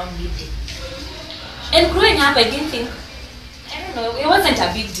school at around midday. And growing up, I didn't think, I don't know, it wasn't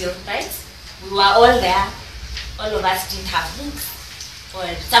a big deal, right? We were all there. All of us didn't have books. Or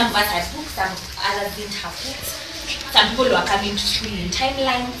some of us had books, some others didn't have books. Some people were coming to school in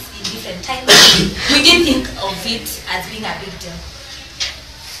timelines, in different times. We didn't think of it as being a big deal.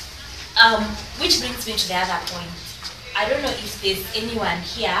 Which brings me to the other point. I don't know if there's anyone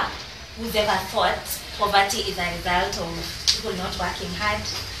here who's ever thought poverty is a result of people not working hard,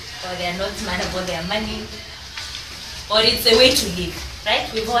 or they're not smart about their money, or it's a way to live,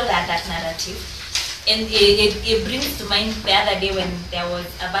 right? We've all had that narrative. And it brings to mind the other day when there was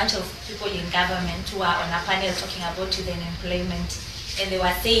a bunch of people in government who were on a panel talking about youth and employment, and they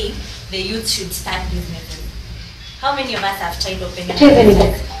were saying the youth should start businesses. How many of us have tried opening a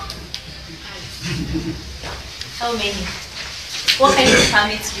business? How many? What kind of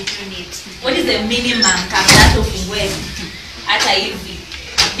permits do you need? What is the minimum capital of West at a easy?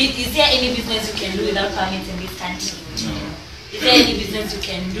 Is there any business you can do without permits in this country? No. Is there any business you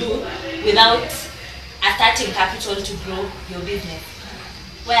can do without a starting capital to grow your business?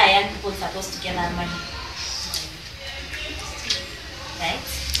 Where are young people supposed to get that money? Right?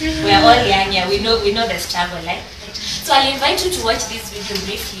 We are all young here. We know the struggle, right? So I'll invite you to watch this video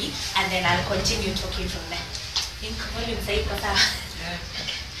briefly, and then I'll continue talking from there. I think volume say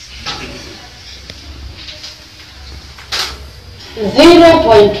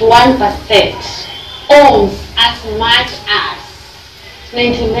 0.1% owns as much as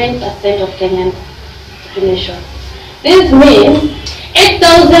 99% of Kenyan population. This means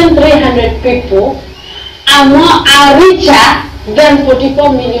 8,300 people are richer than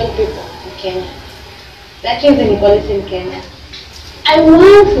 44 million people in Kenya. That is inequality in Kenya. I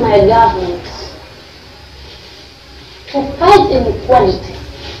want my government to fight inequality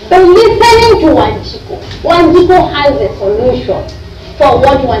by listening to Wanjiku. Wanjiku has a solution for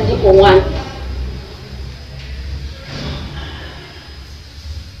what Wanjiku wants.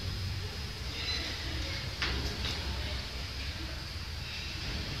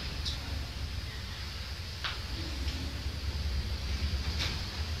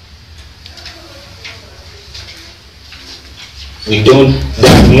 We don't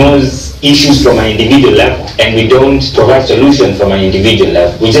diagnose issues from an individual level, and we don't provide solutions from an individual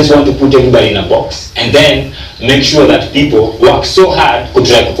level. We just want to put everybody in a box and then make sure that people work so hard to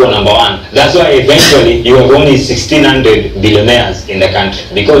try to go number one. That's why eventually you have only 1,600 billionaires in the country,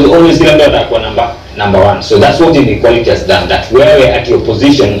 because always number one. So that's what inequality has done. That where we're at your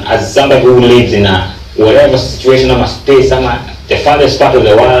position as somebody who lives in a whatever situation or space, the farthest part of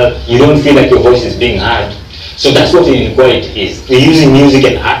the world, you don't feel like your voice is being heard. So that's what inequality is. We're using music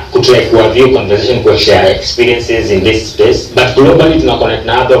and art to try to have your conversation, to share experiences in this space. But globally, to connect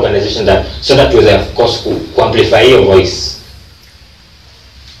na other organizations that so that we have, of course, to amplify your voice.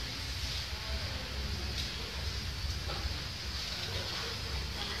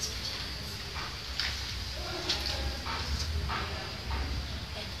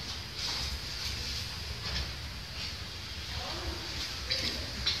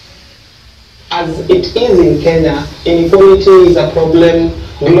 As it is in Kenya, inequality is a problem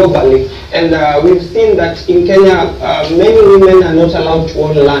globally, and we've seen that in Kenya, many women are not allowed to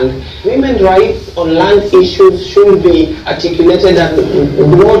own land. Women's rights on land issues should be articulated and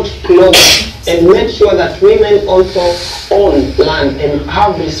brought closer, and make sure that women also own land and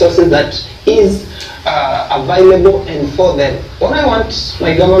have resources that is available and for them. What I want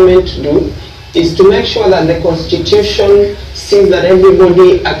my government to do is to make sure that the Constitution sees that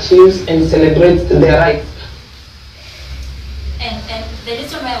everybody achieves and celebrates their rights. And the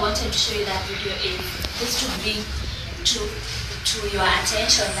reason why I wanted to show you that video is just to bring to your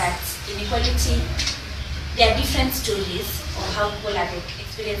attention that inequality, there are different stories of how people are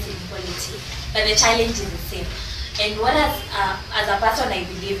experiencing inequality, but the challenge is the same. And what as a person I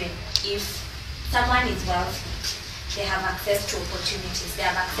believe in, if someone is wealthy, they have access to opportunities, they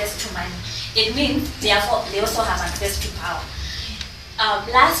have access to money. It means, therefore, they also have access to power.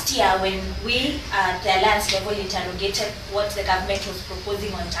 Last year, when we at the Alliance level interrogated what the government was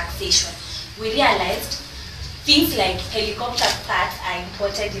proposing on taxation, we realized things like helicopter parts are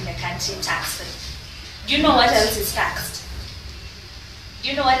imported in the country tax-free. Do you know what else is taxed? Do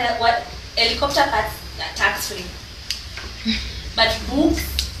you know what helicopter parts are tax-free? But books,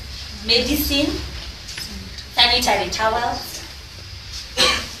 medicine, sanitary towels,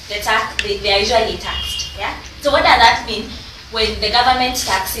 they are usually taxed. Yeah. So what does that mean? When the government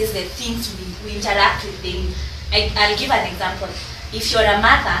taxes the things we interact with daily. I'll give an example. If you're a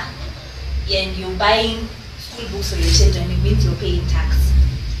mother and you're buying school books for your children, it means you're paying tax.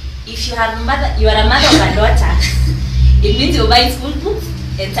 If you are a mother of a daughter, it means you're buying school books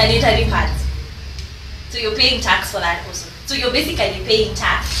and sanitary pads. So you're paying tax for that also. So you're basically paying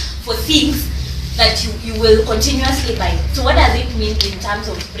tax for things that you will continuously buy. So what does it mean in terms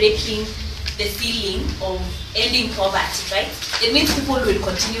of breaking the ceiling of ending poverty, right? It means people will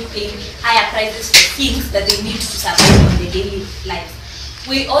continue paying higher prices for things that they need to survive on their daily lives.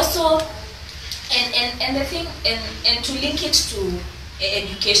 We also, and the thing, and to link it to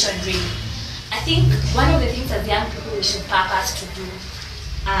education really, I think one of the things as young people we should purpose to do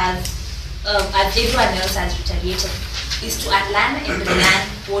as everyone else has retaliated is to unlearn and relearn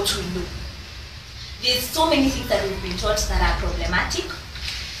what we know. There's so many things that we've been taught that are problematic,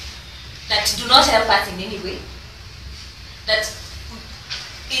 that do not help us in any way, that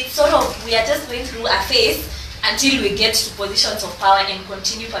it's sort of, we are just going through a phase until we get to positions of power and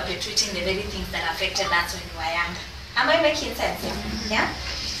continue perpetuating the very things that affected us when we were younger. Am I making sense? Yeah?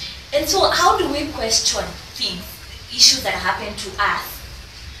 And so how do we question things, issues that happen to us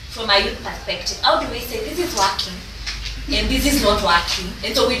from a youth perspective? How do we say this is working and this is not working,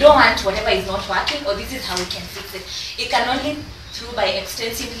 and so we don't want whatever is not working, or this is how we can fix it? It can only through by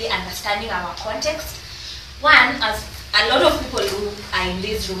extensively understanding our context. One, as a lot of people who are in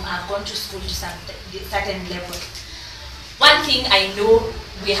this room have gone to school to some certain level. One thing I know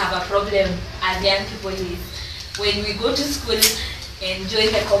we have a problem as young people is when we go to school and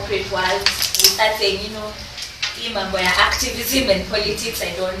join the corporate world, we start saying, you know, activism and politics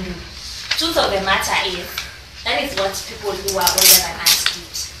I don't do. Truth of the matter is, that is what people who are older than us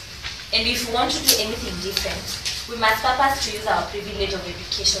did. And if we want to do anything different, we must purpose to use our privilege of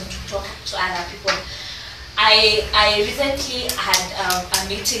education to talk to other people. I recently had a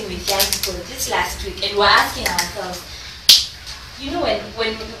meeting with young people this last week, and we're asking ourselves, you know,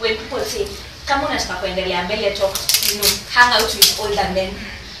 when people say, come on, talk, you know, hang out with older men,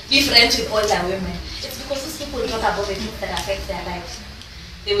 be friends with older women, it's because these people talk about the things that affect their lives.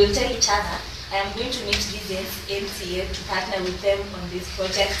 They will tell each other, I am going to meet this MCA to partner with them on this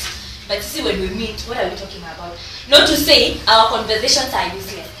project. But see, when we meet, what are we talking about? Not to say our conversations are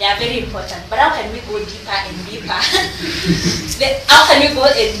useless. They are very important. But how can we go deeper and deeper? How can we go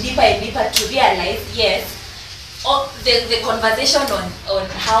deeper and deeper to realize, yes, the conversation on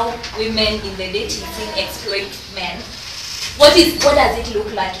how women in the dating scene exploit men. What does it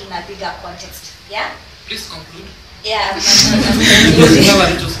look like in a bigger context? Yeah? Please conclude. Yeah.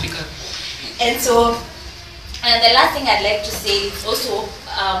 And so, and the last thing I'd like to say is also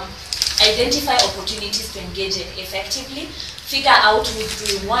identify opportunities to engage effectively, figure out who's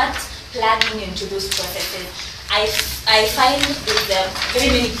doing what, plugging into those processes. I find that very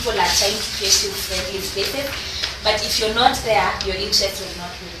many people are trying to create friendly spaces, But if you're not there, your interests will not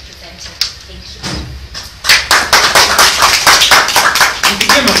be represented. Thank you.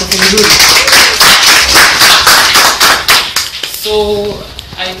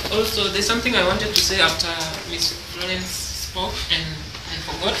 So there's something I wanted to say after Ms. Florence spoke and I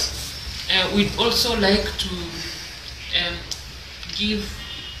forgot. We'd also like to give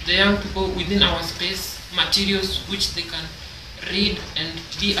the young people within our space materials which they can read and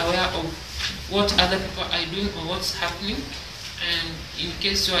be aware of what other people are doing or what's happening. And in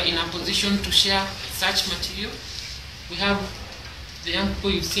case you are in a position to share such material, we have the young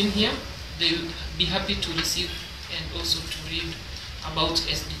people you've seen here. They will be happy to receive and also to read about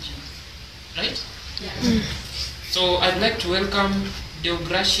SDGs, right? Yeah. So I'd like to welcome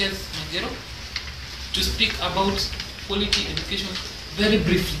Deogracias Magero to speak about quality education very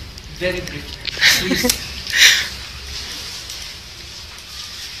briefly, please.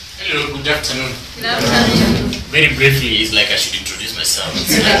 Hello, good afternoon. Good afternoon. Very briefly, it's like I should introduce myself.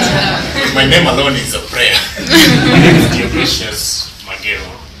 My name alone is a prayer. My name is Deogracias Magero.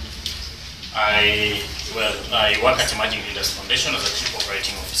 I work at Emerging Leaders Foundation as a Chief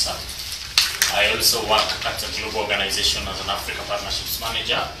Operating Officer. I also work at a global organization as an Africa Partnerships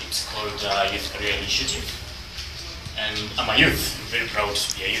Manager. It's called Youth Career Initiative. And I'm a youth. I'm very proud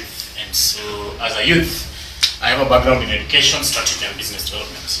to be a youth. And so, as a youth, I have a background in education, strategy, and business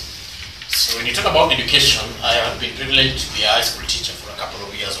development. So when you talk about education, I have been privileged to be a high school teacher for a couple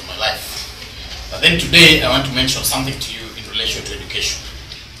of years of my life. But then today, I want to mention something to you in relation to education,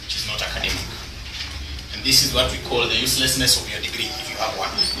 which is not academic. And this is what we call the uselessness of your degree, if you have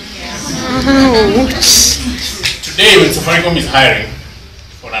one. Today, when Safaricom is hiring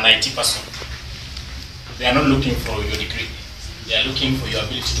for an IT person, they are not looking for your degree. They are looking for your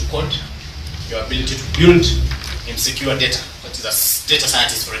ability to code, your ability to build and secure data. That is a data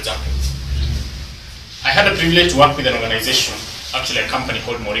scientist, for example. I had a privilege to work with an organization, actually a company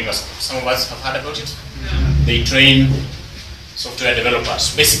called Moringa School. Some of us have heard about it. They train software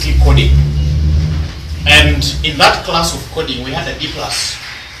developers, basically coding. And in that class of coding, we had a D+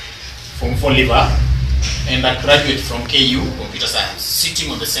 from Liver and a graduate from KU, computer science,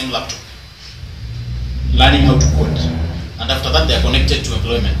 sitting on the same laptop, learning how to code. And after that, they are connected to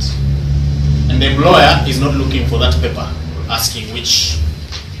employment. And the employer is not looking for that paper, asking which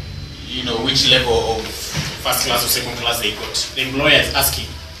level of first class or second class they got. The employer is asking,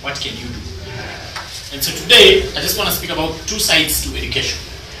 what can you do? And so today, I just want to speak about two sides to education.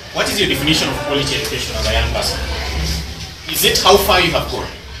 What is your definition of quality education as a young person? Is it how far you have gone?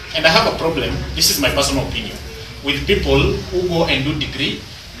 And I have a problem, this is my personal opinion, with people who go and do degree,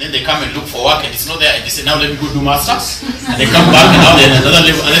 then they come and look for work and it's not there, and they say, now let me go do masters. And they come back and now they're at another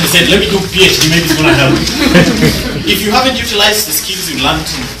level, and then they say, let me do PhD, maybe it's going to help. If you haven't utilized the skills you learned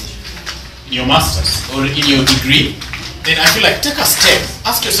in your masters or in your degree, then I feel like take a step,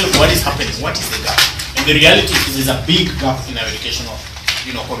 ask yourself what is happening, what is the gap? And the reality is there's a big gap in our educational,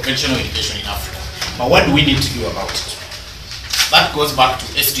 conventional education in Africa. But what do we need to do about it? That goes back to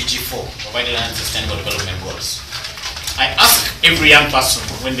SDG 4, Provided and Sustainable Development Goals. I ask every young person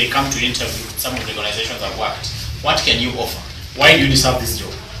when they come to interview, some of the organizations I've worked, what can you offer? Why do you deserve this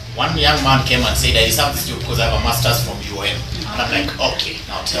job? One young man came and said, I deserve this job because I have a master's from UOM. And I'm like, okay,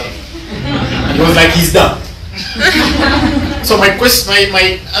 now tell me. And he was like, he's done. So my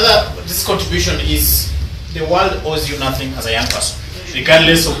this contribution is, the world owes you nothing as a young person,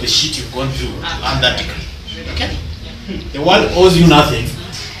 regardless of the shit you've gone through to earn that degree. Okay? The world owes you nothing.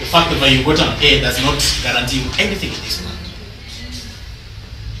 The fact that you got an A does not guarantee you anything in this world.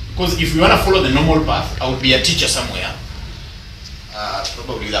 Because if you want to follow the normal path, I would be a teacher somewhere,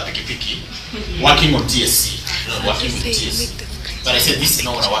 probably with a piki, working on TSC, working with TSC. But I said, this is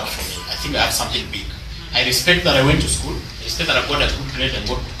not going to work for me. I think I have something big. I respect that I went to school. I respect that I got a good grade and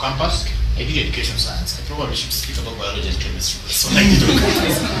got to campus. I did education science. I probably should speak about biology and chemistry. So I did on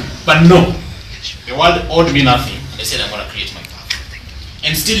campus. But no, the world owed me nothing. And I said, I'm going to create my path.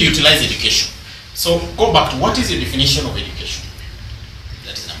 And still utilize education. So go back to what is your definition of education?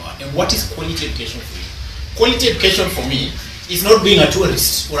 That is number one. And what is quality education for you? Quality education for me is not being a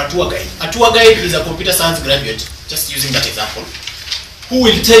tourist or a tour guide. A tour guide is a computer science graduate, just using that example, who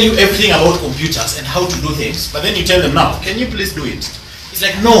will tell you everything about computers and how to do things, but then you tell them now, can you please do it? It's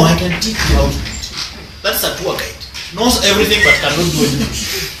like, no, I can teach you how to do it. That's a tour guide. Knows everything but cannot do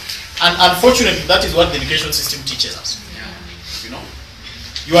anything. And unfortunately, that is what the education system teaches us.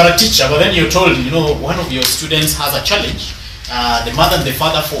 You are a teacher, but then you're told, one of your students has a challenge. The mother and the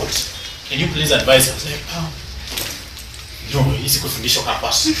father fought. Can you please advise him? Like, no, easy kufundisha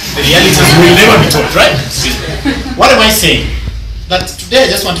campus. The reality is we will never be told, right? What am I saying? That today I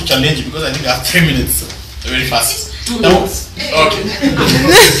just want to challenge you because I think I have 3 minutes. Very fast. 2 Now, minutes. okay.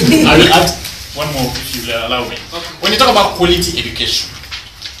 I will add one more if you allow me. Okay. When you talk about quality education,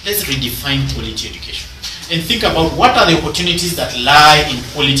 let's redefine quality education and think about what are the opportunities that lie in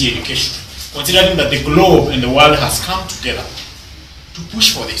quality education, considering that the globe and the world has come together to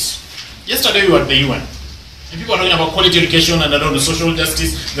push for this. Yesterday we were at the UN, and people are talking about quality education and around the social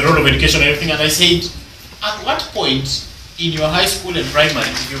justice, the role of education and everything, and I said, at what point in your high school and primary,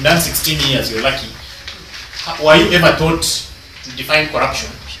 if you've done 16 years, you're lucky, were you ever taught to define corruption?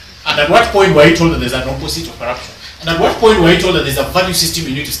 And at what point were you told that there's an opposite of corruption? And at what point were you told that there's a value system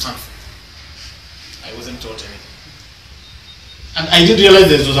you need to stand for? I wasn't taught anything. And I didn't realize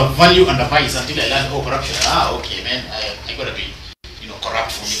there was a value and a vice until I learned, oh, corruption. Ah, okay, man, I gotta be,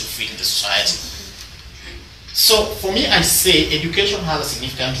 corrupt for me to fit in the society. So for me, I say education has a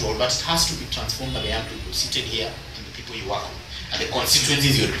significant role, but it has to be transformed by the young people seated here and the people you work with and the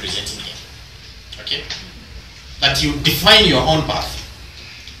constituencies you're representing here. Okay? That you define your own path.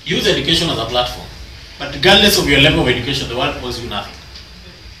 Use education as a platform. But regardless of your level of education, the world owes you nothing.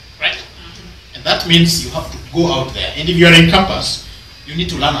 Right? And that means you have to go out there. And if you're in campus, you need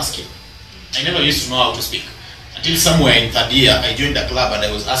to learn a skill. I never used to know how to speak. Until somewhere in third year, I joined a club and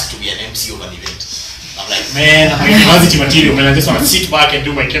I was asked to be an MC of an event. I'm like, man, I'm a university material, man. I just want to sit back and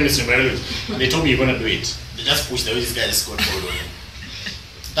do my chemistry, biology. And they told me you're going to do it. They just pushed the way this guy just got forward on him.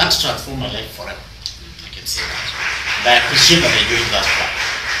 That transformed my life forever. I can say that. And I appreciate that I joined that club.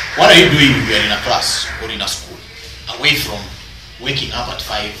 What are you doing if you're in a class or in a school? Away from waking up at 5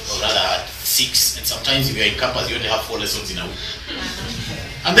 or rather at 6, and sometimes if you're in campus, you only have 4 lessons in a week.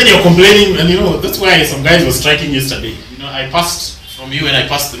 And then you're complaining, and that's why some guys were striking yesterday. I passed from you and I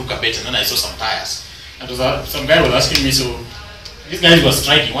passed through Kabet, and then I saw some tires. And some guy was asking me, so these guys were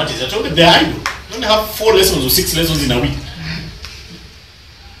striking, what is it? I told them they're idle. You only have 4 lessons or 6 lessons in a week.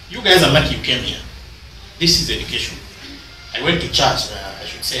 You guys are lucky you came here. This is education. I went to church, I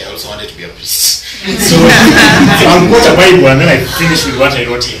should say I also wanted to be a priest. So I'll quote a Bible and then I finish with what I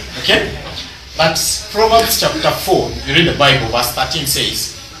wrote here. Okay? But Proverbs chapter 4, if you read the Bible, verse 13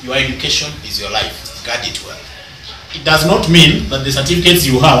 says, your education is your life, guard it well. It does not mean that the certificates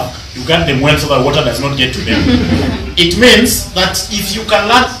you have, you guard them well so that water does not get to them. It means that if you can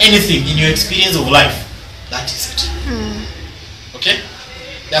learn anything in your experience of life, that is it. Okay?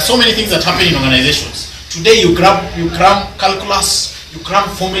 There are so many things that happen in organizations. Today you cram calculus, you cram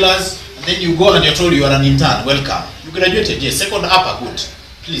formulas, and then you go and you're told you are an intern, welcome. You graduated, yes, second upper, good.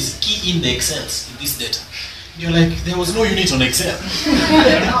 Please key in the Excels in this data. You're like, there was no unit on Excel.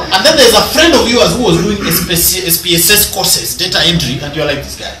 And then there's a friend of yours who was doing SPSS courses, data entry, and you're like,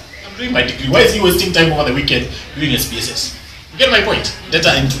 this guy, I'm doing my degree. Why is he wasting time over the weekend doing SPSS? You get my point?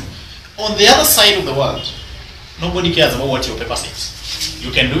 Data entry. On the other side of the world, nobody cares about what your paper says.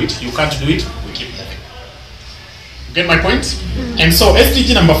 You can do it, you can't do it, we keep moving. You get my point? And so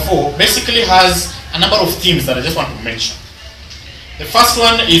SDG number 4 basically has a number of themes that I just want to mention. The first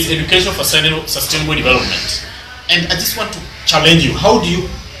one is education for sustainable development. And I just want to challenge you. How do you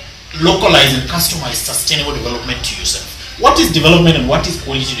localize and customize sustainable development to yourself? What is development and what is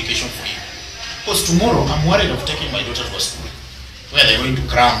quality education for you? Because tomorrow I'm worried of taking my daughter to a school where they're going to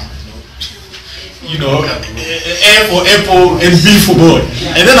cram, A for apple and B for boy.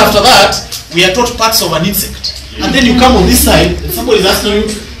 And then after that, we are taught parts of an insect. And then you come on this side and somebody is asking you,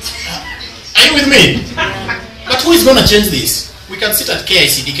 are you with me? But who is going to change this? We can sit at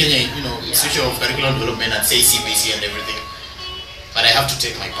KICD, Kenya, Institute of Curriculum Development, and say CBC and everything. But I have to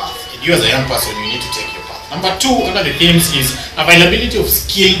take my path. And you as a young person, you need to take your path. Number 2, under the themes is availability of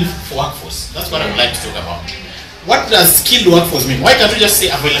skilled workforce. That's what I would like to talk about. What does skilled workforce mean? Why can't we just say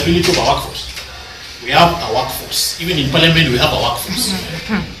availability of a workforce? We have a workforce. Even in parliament, we have a workforce.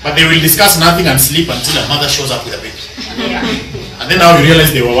 But they will discuss nothing and sleep until a mother shows up with a baby. And then now you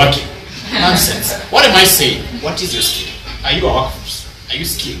realize they were working. Nonsense. What am I saying? What is your skill? Are you a workforce? Are you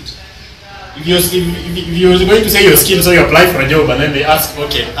skilled? If you're going to say you're skilled, so you apply for a job and then they ask,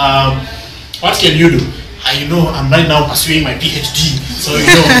 okay, what can you do? I'm right now pursuing my PhD, so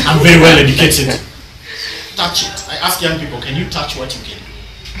I'm very well educated. Touch it. I ask young people, can you touch what you can do?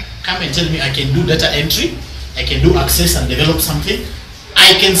 Come and tell me I can do data entry, I can do access and develop something,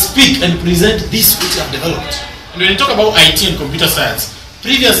 I can speak and present this which I've developed. And when you talk about IT and computer science,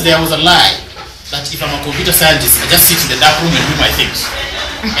 previously there was a lie that if I'm a computer scientist, I just sit in the dark room and do my things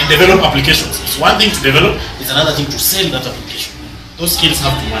and develop applications. It's one thing to develop, it's another thing to sell that application. Those skills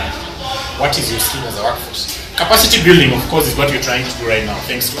have to matter. What is your skill as a workforce? Capacity building, of course, is what we're trying to do right now,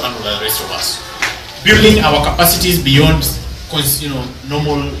 thanks to Anu and the rest of us. Building our capacities beyond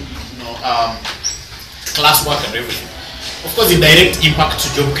normal classwork and everything. Of course, the direct impact to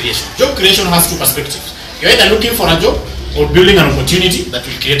job creation. Job creation has 2 perspectives. You're either looking for a job or building an opportunity that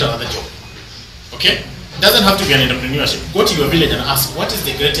will create another job. Okay? It doesn't have to be an entrepreneurship. Go to your village and ask, what is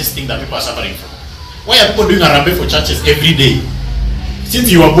the greatest thing that people are suffering from? Why are people doing a rambe for churches every day?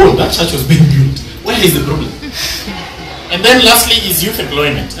 Since you were born, that church was being built. What is the problem? And then lastly is youth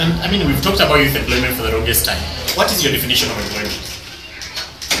employment. And I mean, we've talked about youth employment for the longest time. What is your definition of employment?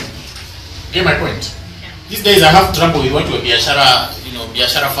 Get my point? These days I have trouble with what were biashara,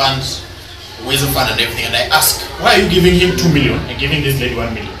 biashara funds, Weasel fund and everything, and I ask, why are you giving him 2 million and giving this lady 1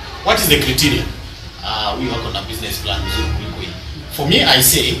 million? What is the criteria? We work on a business plan. For me, I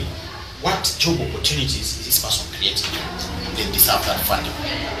say, what job opportunities is this person creating? They deserve that funding.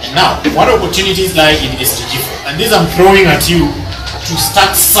 And now, what opportunities lie in SDG 4? And these I'm throwing at you to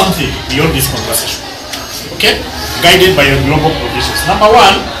start something beyond this conversation. Okay? Guided by your global provisions. Number 1,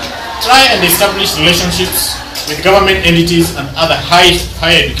 try and establish relationships with government entities and other higher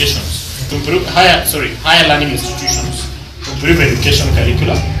educations. To improve higher learning institutions, to improve education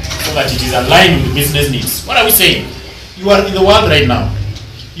curricula, so that it is aligned with the business needs. What are we saying? You are in the world right now.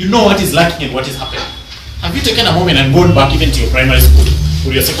 You know what is lacking and what is happening. Have you taken a moment and gone back even to your primary school,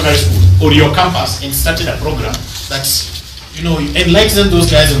 or your secondary school, or your campus and started a program that, enlightens those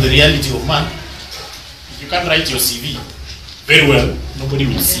guys on the reality of man? If you can't write your CV very well,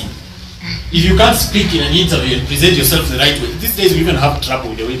 nobody will see. If you can't speak in an interview and present yourself the right way, these days we even have trouble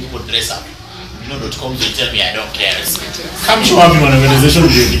with the way people dress up. .com will tell me I don't care. Come show up in an organization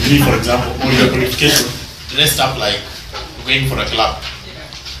with your degree, for example, or your qualification, dressed up like you're going for a club.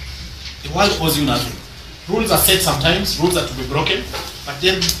 The world owes you nothing. Rules are set sometimes, rules are to be broken, but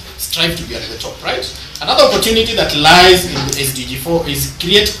then strive to be at the top, right? Another opportunity that lies in the SDG 4 is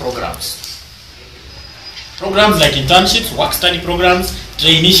create programs. Programs like internships, work-study programs,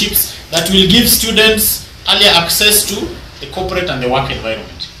 traineeships that will give students earlier access to the corporate and the work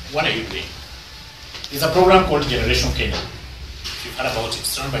environment. What are you doing? There's a program called Generation Kenya. If you've heard about it,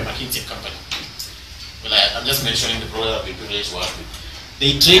 it's run by McKinsey Company. Well, I'm just mentioning the program that we privileged to work with.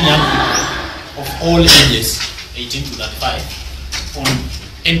 They train young people of all ages, 18 to 35, on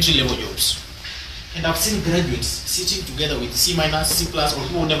entry-level jobs. And I've seen graduates sitting together with C-, C+, or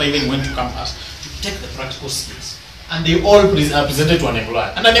who never even went to campus to take the practical skills. And they all are presented to an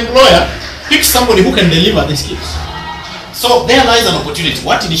employer. And an employer picks somebody who can deliver the skills. So there lies an opportunity.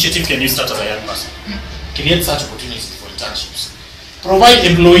 What initiative can you start as a young person? Create such opportunities for internships. Provide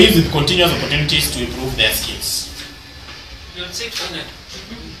employees with continuous opportunities to improve their skills. You'll say finite.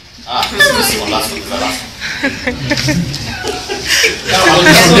 This is the last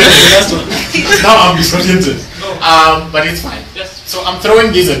one. Now I'm disoriented. But it's fine. So I'm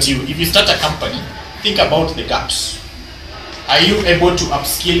throwing this at you. If you start a company, think about the gaps. Are you able to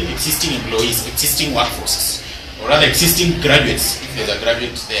upskill existing employees, existing workforces, or rather existing graduates, if there's a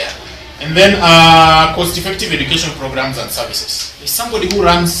graduate there? And then cost-effective education programs and services. There's somebody who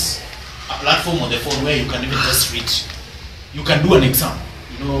runs a platform on the phone where you can even just read. You can do an exam,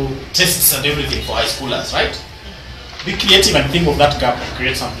 tests and everything for high schoolers, right? Be creative and think of that gap and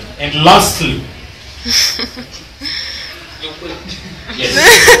create something. And lastly, yes.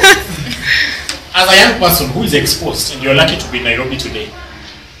 As a young person who is exposed, and you're lucky to be in Nairobi today,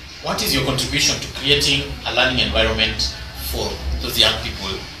 what is your contribution to creating a learning environment for those young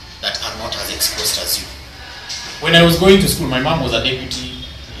people that are not as exposed as you? When I was going to school, my mom was a deputy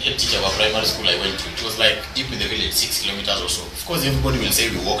head teacher of a primary school I went to. It was like deep in the village, 6 kilometers or so. Of course, everybody will say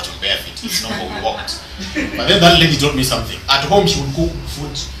we walked on bare feet. It's not how we walked. But then that lady taught me something. At home, she would cook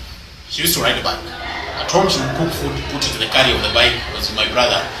food. She used to ride a bike. At home, she would cook food, put it in the carrier of the bike. It was my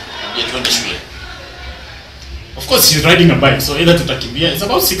brother. Of course, she's riding a bike, so either to Takimbia, it's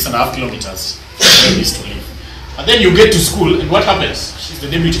about 6.5 kilometers where we used to live. And then you get to school, and what happens? She's the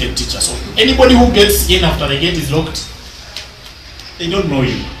deputy head teacher. So anybody who gets in after the gate is locked, they don't know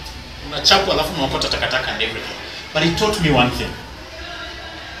you. And everything. But it taught me one thing.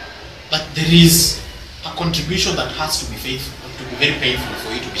 That there is a contribution that has to be faithful, to be very painful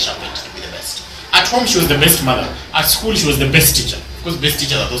for you to be sharpened, to be the best. At home, she was the best mother. At school, she was the best teacher. Of course, best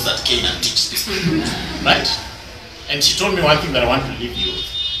teachers are those that cane and teach this. Right? And she told me one thing that I want to leave you with.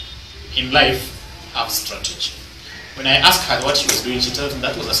 In life, have strategy. When I asked her what she was doing, she told me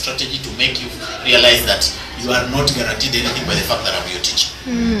that was a strategy to make you realize that you are not guaranteed anything by the fact that I'm your teacher.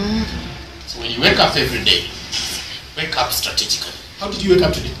 So when you wake up every day, wake up strategically. How did you wake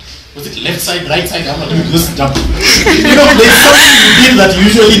up today? Was it left side, right side? I'm not doing this jump. There's something you did that you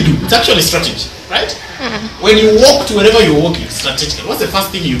usually do. It's actually strategy, right? When you walk to wherever you're walking, strategical. What's the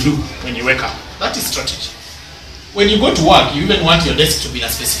first thing you do when you wake up? That is strategy. When you go to work, you even want your desk to be in a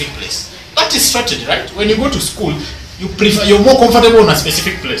specific place. That is strategy, right? When you go to school, you're more comfortable in a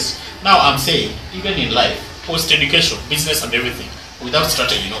specific place. Now I'm saying, even in life, post-education, business and everything, without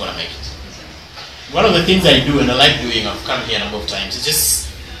strategy, you're not going to make it. One of the things I do and I like doing, I've come here a number of times, is just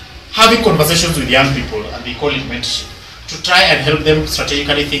having conversations with young people, and we call it mentorship, to try and help them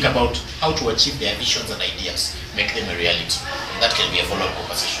strategically think about how to achieve their visions and ideas, make them a reality. And that can be a follow-up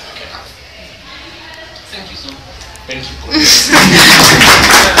conversation we can have. Thank you so much. Thank you.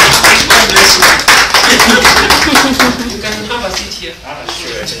 You can have a seat here.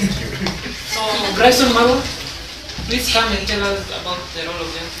 Sure, thank you. So, Bryson Marwa, please come and tell us about the role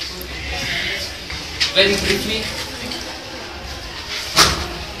of young people in SDGs. Very briefly.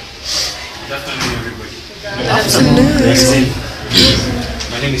 Good afternoon, everybody. Good afternoon.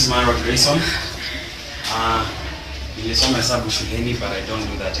 My name is Marwa Grayson. Nilisoma hesabu shuleni, but I don't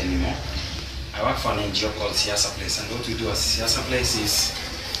do that anymore. I work for an NGO called Siasa Place, and what we do as Siasa Place is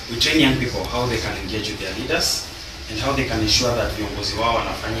we train young people how they can engage with their leaders and how they can ensure that viongozi wao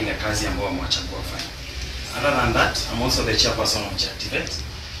wanafanya ile kazi ambayo wamewachagua kufanya. Other than that, I'm also the chairperson of Activate.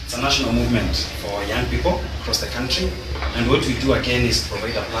 It's a national movement for young people across the country, and what we do again is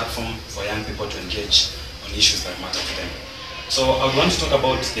provide a platform for young people to engage on issues that matter to them. So I want to talk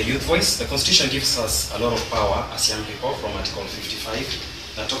about the youth voice. The Constitution gives us a lot of power as young people from Article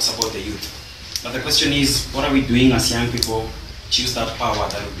 55 that talks about the youth. But the question is, what are we doing as young people to use that power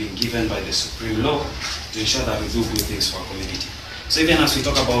that we've been given by the Supreme Law to ensure that we do good things for our community? So even as we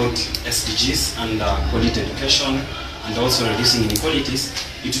talk about SDGs and quality education and also reducing inequalities,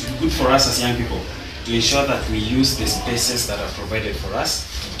 it would be good for us as young people to ensure that we use the spaces that are provided for us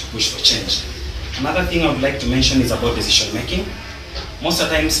to push for change. Another thing I would like to mention is about decision making. Most of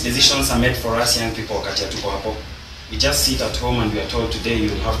the times decisions are made for us young people wakati hatuko hapo. We just sit at home and we are told today you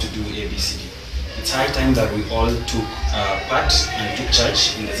will have to do A, B, C, D. It's high time that we all took part and took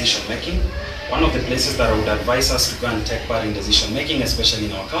charge in decision making. One of the places that I would advise us to go and take part in decision making, especially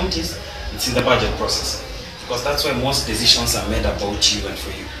in our counties, it's in the budget process. Because that's where most decisions are made about you and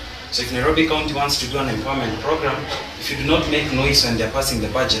for you. So if Nairobi County wants to do an empowerment program, if you do not make noise when they're passing the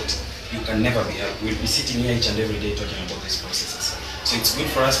budget, you can never be helped. We'll be sitting here each and every day talking about these processes. So it's good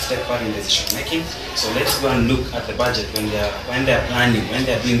for us to take part in decision making. So let's go and look at the budget when they're planning, when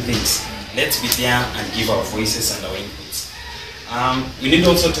they're doing things. Let's be there and give our voices and our inputs. We need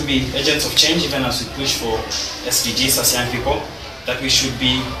also to be agents of change, even as we push for SDGs as young people, that we should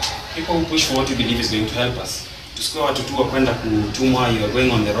be people who push for what we believe is going to help us. To score watu tu kwenda kutumwa, you are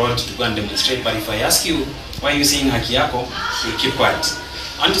going on the road to go and demonstrate, but if I ask you why you saying haki yako, you'll keep quiet.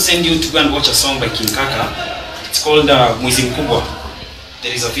 I want to send you to go and watch a song by King Kaka. It's called Mwizi Mkubwa.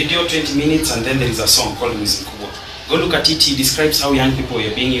 There is a video, 20 minutes, and then there is a song called Mwizi Mkubwa. Go look at it. He describes how young people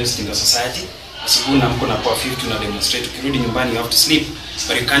are being used in the society. Asubuhi na mko na kwa 50 na demonstrate. Ukirudi nyumbani you have to sleep,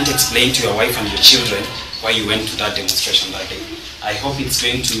 but you can't explain to your wife and your children why you went to that demonstration that day. I hope it's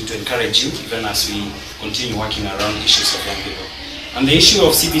going to encourage you even as we continue working around issues of young people. And the issue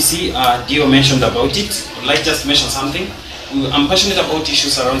of CBC, Dio mentioned about it. I would like just to mention something. I'm passionate about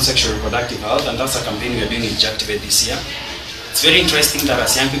issues around sexual reproductive health, and that's a campaign we are doing in Activate this year. It's very interesting that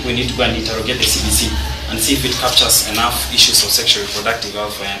as young people we need to go and interrogate the CBC and see if it captures enough issues of sexual reproductive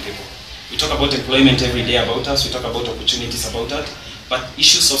health for young people. We talk about employment every day about us, we talk about opportunities about that, but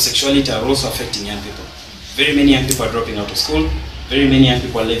issues of sexuality are also affecting young people. Very many young people are dropping out of school, very many young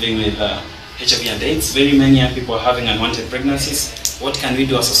people are living with HIV and AIDS, very many young people are having unwanted pregnancies. What can we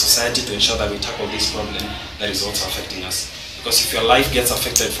do as a society to ensure that we tackle this problem that is also affecting us? Because if your life gets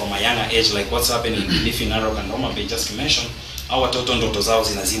affected from a younger age, like what's happening in Kilifi, Narok and Homa Bay, just to mention, our watoto ndoto zao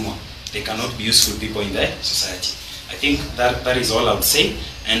zinazimwa. They cannot be useful people in the society. I think that is all I would say.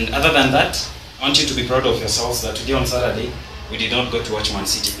 And other than that, I want you to be proud of yourselves that today on Saturday, we did not go to watch Man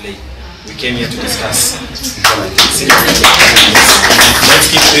City play. We came here to discuss. Let's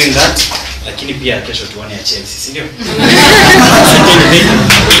keep doing that. Lakini pia kesho tuone ya Chelsea, si ndio?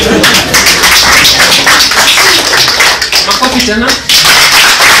 Makofi tena.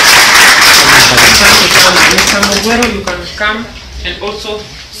 Mr. Mugwero, you can come and also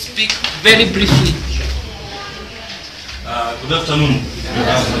speak very briefly. Good afternoon.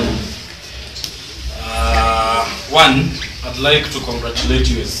 One, I'd like to congratulate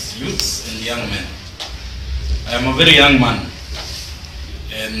you as youths and young men. I am a very young man,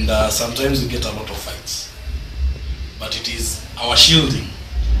 and sometimes we get a lot of fights. But it is our shielding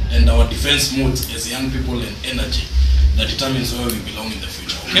and our defense mood as young people and energy that determines where we belong in the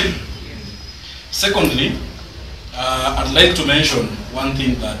future, okay? Secondly, I'd like to mention one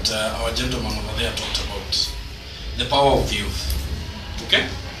thing that our gentleman over there talked about, the power of the youth, okay?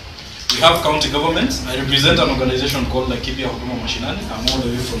 We have county governments. I represent an organization called Laikipia Huduma Mashinani. I'm all the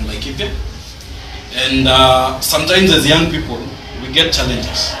way from Laikipia. And sometimes as young people, we get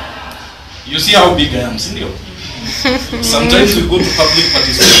challenges. You see how big I am, Cindy? Sometimes we go to public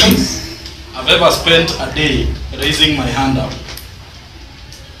participations. I've ever spent a day raising my hand up,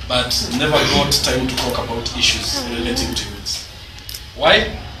 but never got time to talk about issues relating to youth.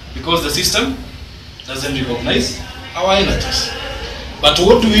 Why? Because the system doesn't recognize our energies. But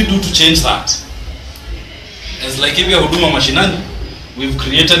what do we do to change that? As Laikipia Huduma Mashinani, we've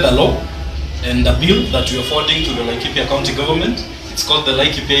created a law and a bill that we are forwarding to the Laikipia County Government. It's called the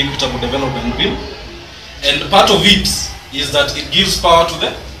Laikipia Equitable Development Bill. And part of it is that it gives power to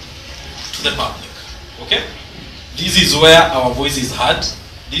the public. Okay? This is where our voice is heard.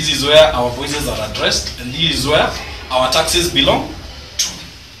 This is where our voices are addressed. And this is where our taxes belong to.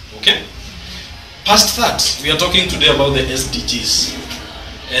 Okay? Past that, we are talking today about the SDGs.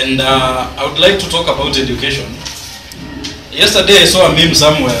 And I would like to talk about education. Yesterday I saw a meme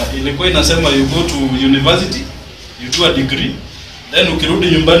somewhere. Ilikuwa inasema you go to university, you do a degree, then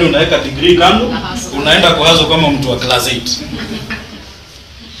ukirudi nyumbani unaweka degree kando, unaenda kuhazo kama mtu wa class 8.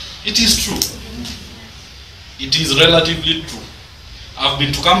 It is true. It is relatively true. I've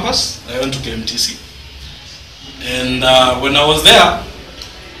been to campus. I went to KMTC. And when I was there,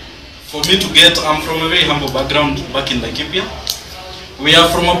 for me to get, I'm from a very humble background back in Laikipia. We are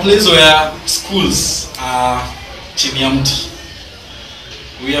from a place where schools are chini ya mti.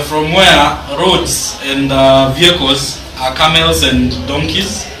 We are from where roads and vehicles are camels and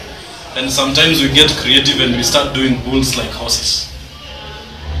donkeys. And sometimes we get creative and we start doing bulls like horses.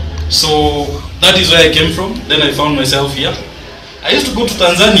 So that is where I came from. Then I found myself here. I used to go to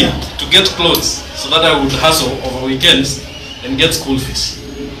Tanzania to get clothes so that I would hustle over weekends and get school fees.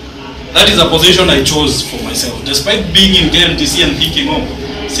 That is a position I chose for myself. Despite being in KMTC and picking up,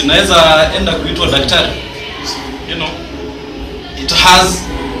 sinaweza enda kuitwa daktari. You know, it has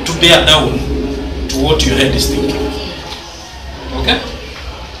to bear down to what your head is thinking. Okay?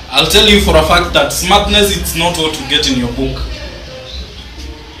 I'll tell you for a fact that smartness is not what you get in your book.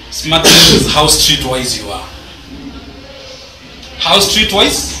 Smartness is how streetwise you are. How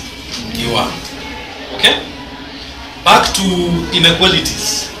streetwise you are. Okay? Back to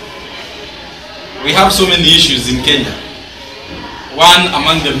inequalities. We have so many issues in Kenya. One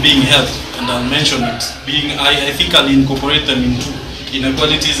among them being health, and I'll mention it. I think I'll incorporate them into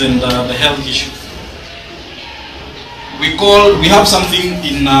inequalities and the health issue. We have something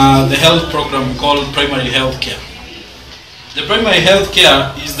in the health program we call primary health care. The primary health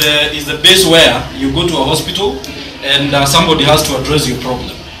care is the base where you go to a hospital and somebody has to address your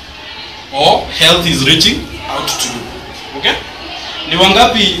problem, or health is reaching out to you. Okay? Ni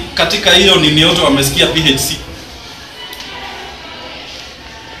wangapi katika hiyo nini yote wamesikia PHC?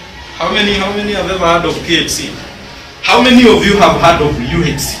 How many have ever heard of PHC? How many of you have heard of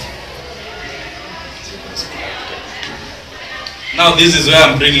UHC? Now this is where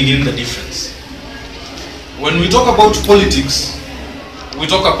I'm bringing in the difference. When we talk about politics, we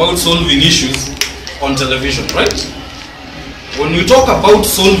talk about solving issues on television, right? When we talk about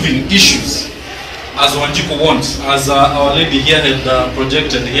solving issues, as Wanjiku wants, as our lady here had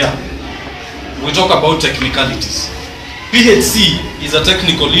projected here, we talk about technicalities. PHC is a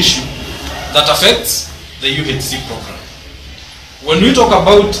technical issue that affects the UHC program. When we talk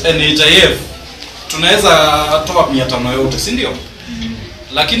about NHIF, tunaweza toa 500 yote, si ndio?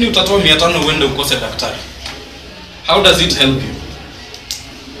 Lakini utatoa 500 uende ukose daktari. How does it help you?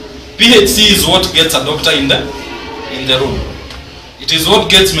 PHC is what gets a doctor in the room. It is what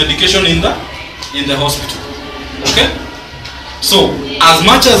gets medication in the hospital. Okay? So, as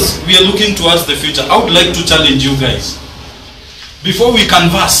much as we are looking towards the future, I would like to challenge you guys. Before we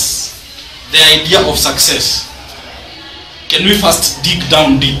canvass the idea of success, can we first dig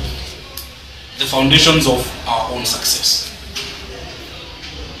down deep the foundations of our own success?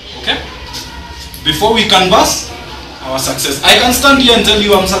 Okay? Before we canvass our success, I can stand here and tell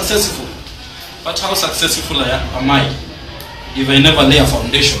you I'm successful. But how successful am I if I never lay a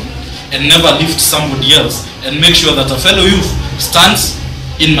foundation and never lift somebody else and make sure that a fellow youth stands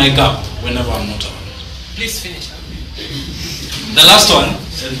in my gap whenever I'm not around? Please finish. The last one,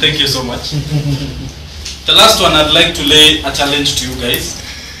 and thank you so much. The last one, I'd like to lay a challenge to you guys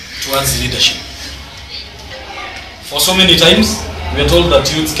towards leadership. For so many times, we are told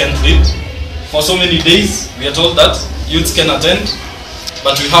that youths can't lead. For so many days, we are told that youths can attend,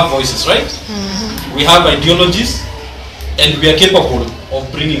 but we have voices, right? Mm-hmm. We have ideologies, and we are capable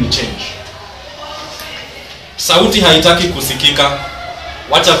of bringing change. Sauti haitaki kusikika.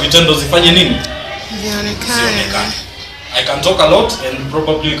 Wacha vitendo zifanye nini? Zionekane. I can talk a lot, and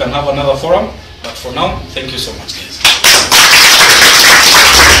probably we can have another forum, but for now, thank you so much, guys.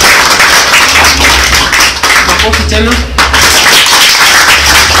 Makofi tena.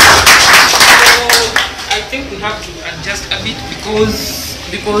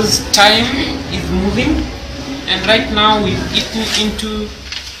 because time is moving, and right now we've eaten into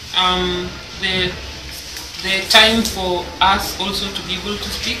the time for us also to be able to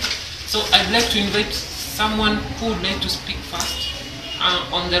speak. So I'd like to invite someone who would like to speak first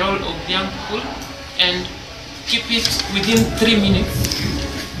on the role of young people, and keep it within 3 minutes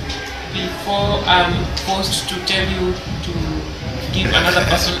before I'm forced to tell you to give another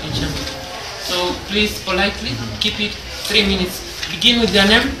person a chance. So please politely keep it 3 minutes. Begin with your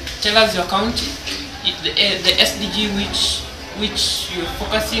name, tell us your county, the SDG which you're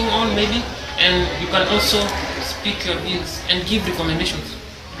focusing on maybe, and you can also speak your views and give recommendations.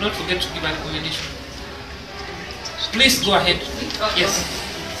 Do not forget to give a recommendation. Please go ahead. Yes.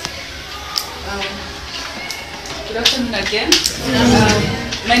 Good afternoon again.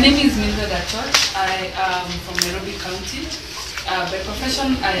 My name is Minda Dachot. I am from Nairobi County. By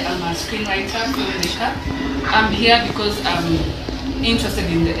profession, I am a screenwriter, filmmaker. I'm here because I'm interested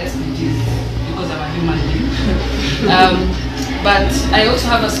in the SDGs, because I'm a human being. But I also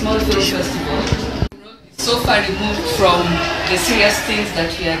have a small film festival. So far removed from the serious things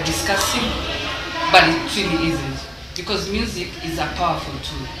that we are discussing, but it really isn't. Because music is a powerful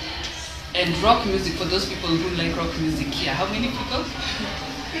tool. And rock music, for those people who like rock music here, how many people?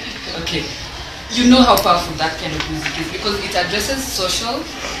 Okay. You know how powerful that kind of music is, because it addresses social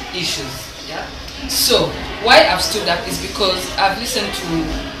issues. Yeah. So why I've stood up is because I've listened to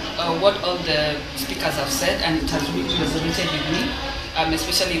what all the speakers have said, and it has really resonated with me,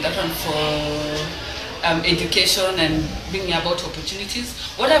 especially that one for education and bringing about opportunities.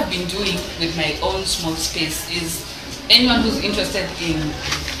 What I've been doing with my own small space is anyone who's interested in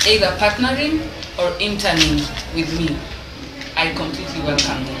either partnering or interning with me, I completely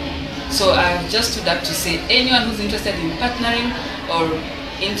welcome them. So I've just stood up to say anyone who's interested in partnering or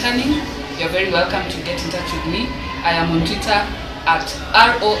interning, you're very welcome to get in touch with me. I am on Twitter at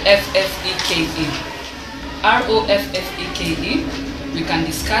ROFFEKE. ROFFEKE. We can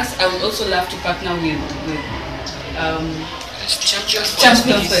discuss. I would also love to partner with Champions for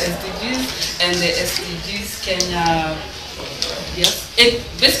SDGs and the SDGs Kenya. Yes.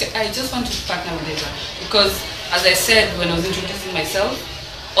 Basically, I just want to partner with them because, as I said when I was introducing myself,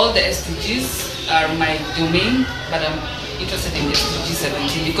 all the SDGs are my domain, but I'm interested in the SDG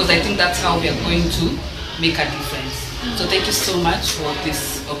 17 because I think that's how we are going to make a difference. So thank you so much for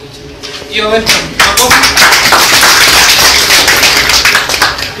this opportunity. You're welcome.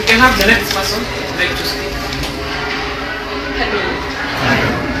 We can have the next person like to speak. Hello.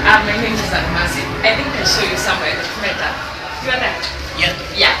 My name is Almasi. I think I saw you somewhere in the commander. You are there? Yeah.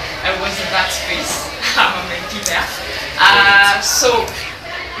 Yeah, I was in that space. I'm a mentee there. So,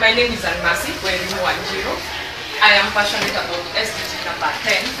 my name is Almasi, Werimo Wanjiro. I am passionate about SDG number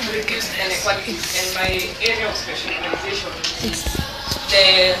 10, reduced inequalities, and my area of specialization is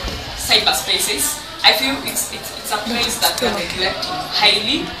the cyberspaces. I feel it's a place that we are neglecting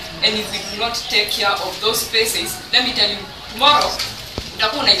highly, and if we do not take care of those spaces, let me tell you, tomorrow,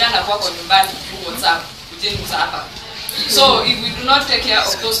 utakuwa unaitana kwako nyumbani through WhatsApp, kujenga hapa. So if we do not take care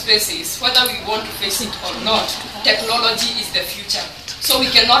of those spaces, whether we want to face it or not, technology is the future. So we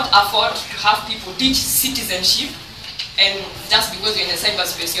cannot afford to have people teach citizenship, and just because you're in a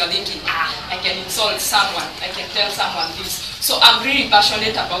cyberspace, you're thinking, I can insult someone, I can tell someone this. So I'm really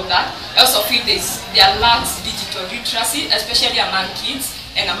passionate about that. I also feel there lacks digital literacy, especially among kids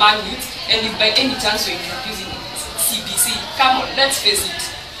and among youth. And if by any chance you're introducing CBC, come on, let's face it,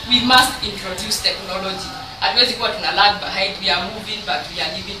 we must introduce technology. Otherwise, what we lag behind, we are moving, but we are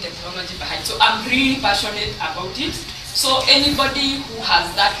leaving technology behind. So I'm really passionate about it. So anybody who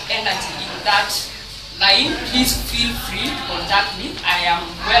has that energy in that line, please feel free to contact me. I am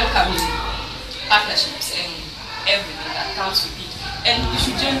welcoming partnerships and everything that comes with it. And you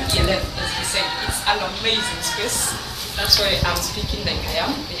should join ELF, as he said. It's an amazing space. That's why I'm speaking like I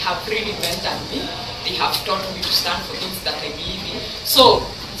am. They have really mentored me. They have taught me to stand for things that I believe in. So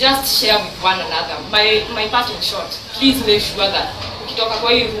just share with one another. My part in short, please make sure that ukitoka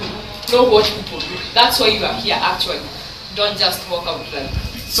kwa hii room, know what people do. That's why you are here actually. Don't just walk out like.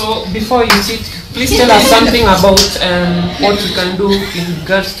 So before you sit, please tell us something about what we can do in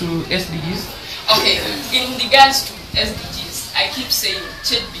regards to SDGs. Okay, in regards to SDGs, I keep saying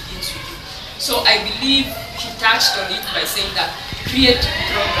change begins with you. So I believe he touched on it by saying that create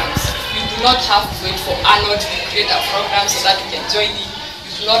programs. You do not have to wait for Arnold to create a program so that you can join in.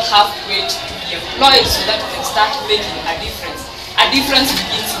 You do not have to wait to be employed so that you can start making a difference. A difference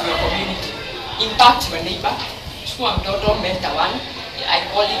begins in your community. Impact your neighbor. Chukua mtoto, mentor one. I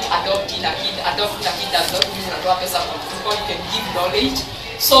call it adopting a kid. Adopting a kid does not mean unatoa pesa kwa mfuko. You can give knowledge.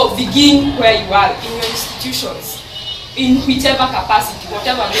 So begin where you are in your institutions. in whichever capacity,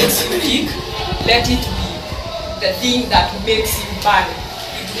 whatever makes you tick, let it be the thing that makes you burn.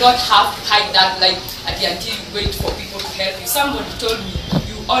 You do not have to hide that light until you wait for people to help you. Somebody told me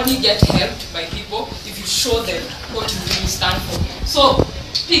you only get helped by people if you show them what you really stand for. So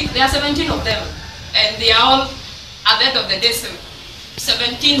pick, there are 17 of them, and they are all, at the end of the day,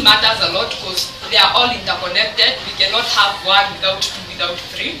 17 matters a lot because they are all interconnected. We cannot have one without two, without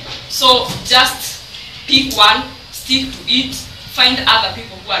three. So just pick one, stick to it, find other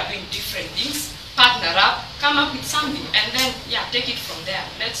people who are doing different things, partner up, come up with something, and then, yeah, take it from there.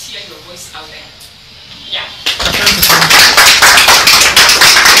 Let's hear your voice out there. Yeah.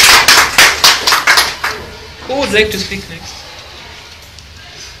 Who would like to speak next?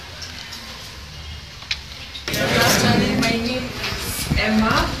 Good afternoon, my name is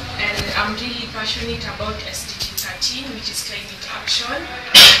Emma, and I'm really passionate about SDG 13, which is climate action.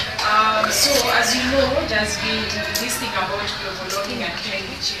 So as you know, there's been this thing about global warming and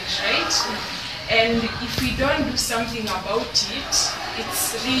climate change, right? And if we don't do something about it,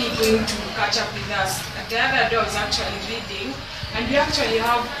 it's really going to catch up with us. The other day I was actually reading, and we actually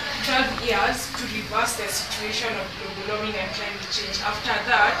have 12 years to reverse the situation of global warming and climate change. After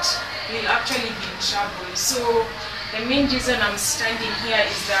that, we'll actually be in trouble. So the main reason I'm standing here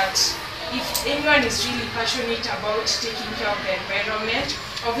is that if anyone is really passionate about taking care of the environment,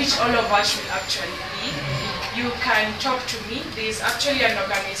 of which all of us should actually be, you can talk to me. There is actually an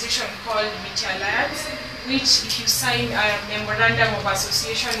organization called Meteor Alliance, which if you sign a memorandum of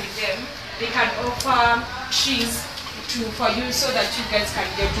association with them, they can offer trees for you so that you guys can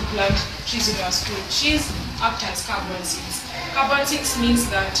get to plant trees in your school. Trees act as carbon sinks. Carbon sinks means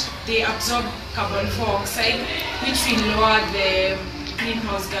that they absorb carbon dioxide, which will lower the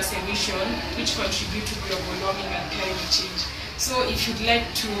greenhouse gas emission, which contribute to global warming and climate change. So if you'd like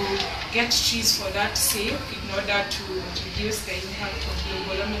to get trees for that sake, in order to reduce the impact of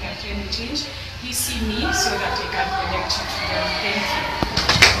global warming and climate change, please see me so that I can connect you to them. Thank you.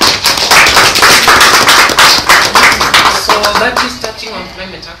 So that is touching on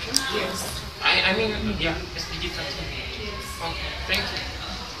climate action? Yes. I mean, yeah, SDG 13. Yes. Okay, thank you.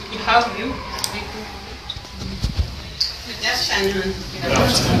 We could have you. Good afternoon.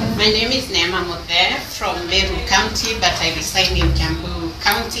 My name is Neema Mode from Meru County, but I reside in Kiambu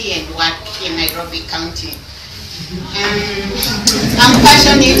County and work in Nairobi County. I'm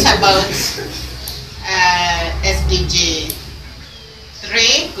passionate about SDG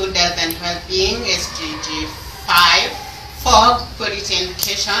 3, good health and well-being, SDG 4, quality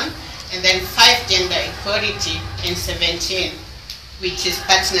education, and then 5, gender equality, and 17, which is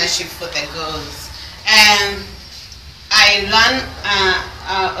partnership for the goals. I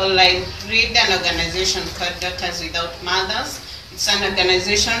read an organization called Daughters Without Mothers. It's an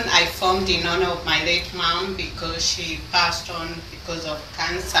organization I formed in honor of my late mom because she passed on because of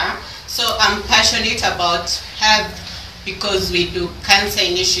cancer. So I'm passionate about health because we do cancer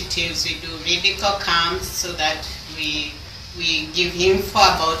initiatives, we do medical camps so that we give info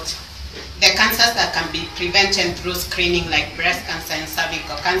about the cancers that can be prevented through screening, like breast cancer and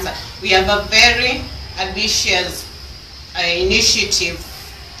cervical cancer. We have a very ambitious initiative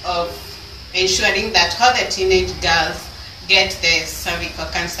of ensuring that all the teenage girls get the cervical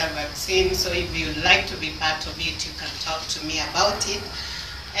cancer vaccine. So if you'd like to be part of it, you can talk to me about it.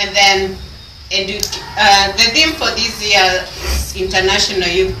 And then the theme for this year is International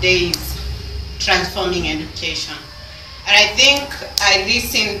Youth Day is transforming education. And I think I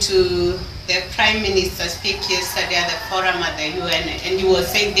listened to the Prime Minister speak yesterday at the forum at the UN, and he was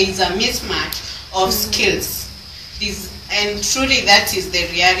saying there is a mismatch of skills. And truly that is the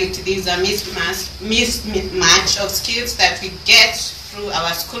reality. There is a mismatch of skills that we get through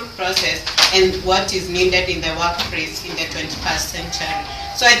our school process and what is needed in the workplace in the 21st century.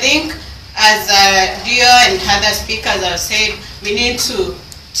 So I think, as Dio and other speakers have said, we need to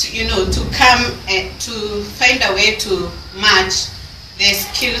come and to find a way to match the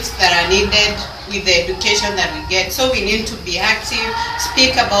skills that are needed with the education that we get. So we need to be active,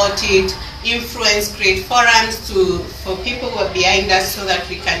 speak about it, influence, create forums for people who are behind us so that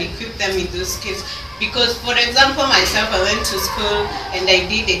we can equip them with those skills. Because, for example, myself, I went to school and I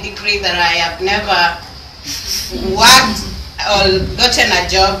did a degree that I have never worked or gotten a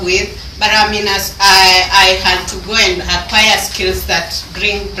job with, but I mean, as I had to go and acquire skills that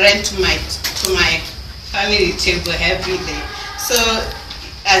bring bread to my family table every day. So,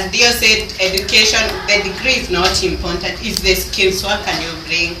 as Dio said, education, the degree is not important, it's the skills. What can you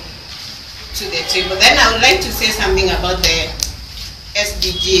bring to the table? Then I would like to say something about the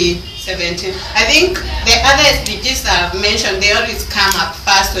SDG 17. I think the other SDGs that I've mentioned, they always come up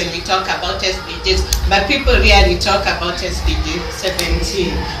first when we talk about SDGs, but people rarely talk about SDG 17,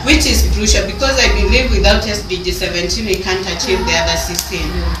 which is crucial because I believe without SDG 17 we can't achieve the other 16.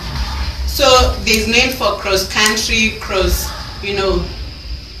 So there's need for cross-country, cross-border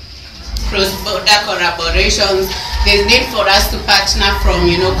collaborations. There's need for us to partner from,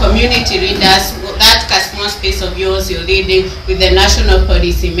 community leaders, that customer space of yours you're leading, with the national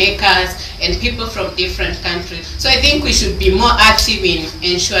policy makers and people from different countries. So I think we should be more active in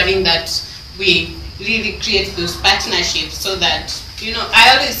ensuring that we really create those partnerships so that,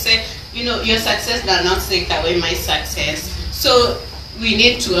 I always say, your success does not take away my success. So we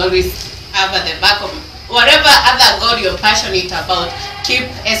need to always have at the back of whatever other goal you're passionate about, keep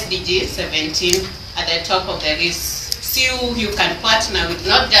SDG 17 at the top of the list. See who you can partner with,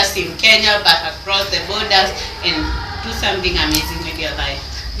 not just in Kenya, but across the borders, and do something amazing with your life.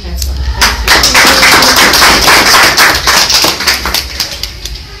 That's all.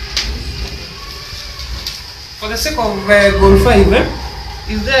 For the sake of goal 5,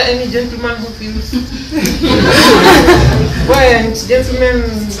 is there any gentleman who feels when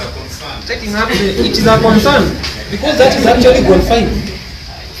gentlemen taking up it is a concern, because that is actually goal 5.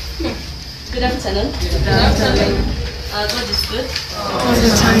 Good afternoon. Good afternoon. God is good. All the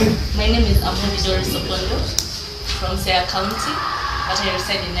time. My name is Amundi Doris Opondo from Siaya County, but I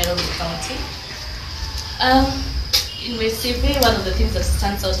reside in Nairobi County. In my CV, one of the things that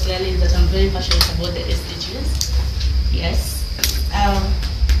stands out clearly is that I'm very passionate about the SDGs. Yes.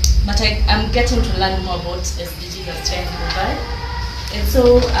 But I'm getting to learn more about SDGs as time goes by. And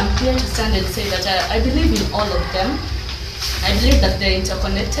so I'm here to stand and say that I believe in all of them. I believe that they're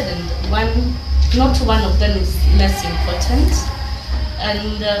interconnected, and not one of them is less important.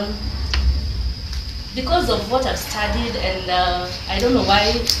 And because of what I've studied, and I don't know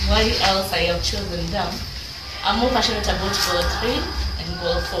why else I have chosen them, I'm more passionate about goal 3 and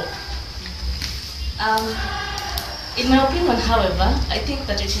goal 4. In my opinion, however, I think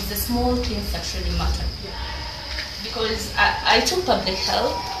that it is the small things that really matter. Because I took public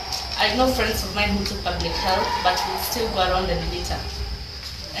health. I know friends of mine who took public health, but will still go around and litter.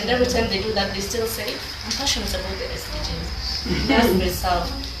 And every time they do that, they still say, I'm passionate about the SDGs. I ask myself,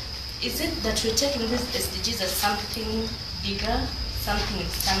 is it that we're taking these SDGs as something bigger, something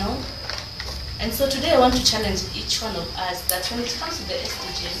external? And so today I want to challenge each one of us that when it comes to the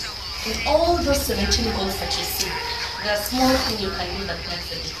SDGs, in all those 17 goals that you see, there are small things you can do that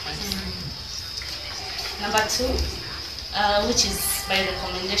makes a difference. Number 2, which is my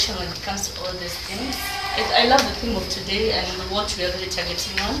recommendation when it comes to all these things. I love the theme of today and what we are really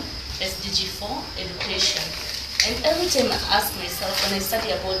targeting on, SDG 4, education. And every time I ask myself, when I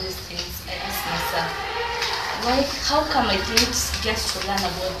study about these things, I ask myself, how come I didn't get to learn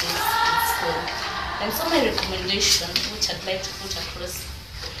about this in school? And so my recommendation, which I'd like to put across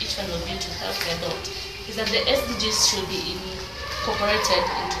each one of you to help me adopt, is that the SDGs should be incorporated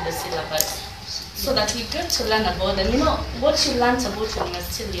into the syllabus, so that we get to learn about them. What you learned about when you're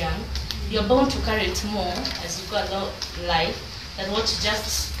still young, you're bound to carry it more as you go along life than what you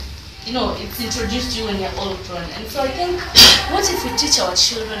just, it's introduced to you when you're all grown. And so I think, what if we teach our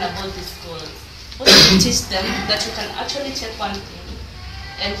children about these goals? What if we teach them that you can actually take one thing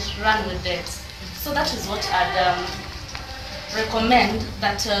and run with it? So that is what I'd recommend,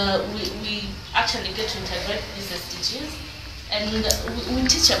 that we actually get to integrate these SDGs. And we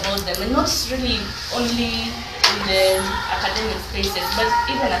teach about them, and not really only in the academic spaces, but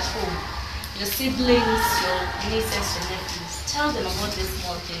even at home. Your siblings, your nieces, your nephews, tell them about these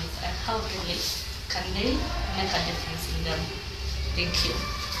small things and how really can they make a difference in them. Thank you.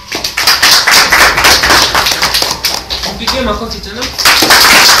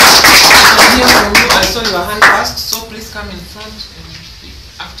 I saw your hand first, so please come in front, and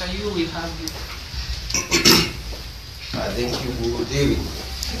after you we have you. Thank you, David.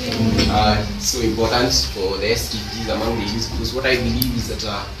 It's so important for the SDGs among the youth, because what I believe is that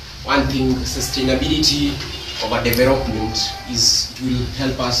one thing, sustainability of a development is, it will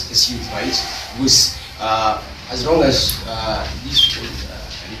help us as youth, right? Because as long as these people, I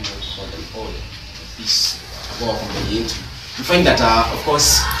didn't know call them all, this above you find that, of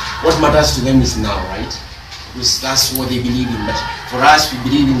course, what matters to them is now, right? Because that's what they believe in. But for us, we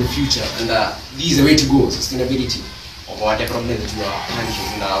believe in the future, and this is the way to go, sustainability of our development that we are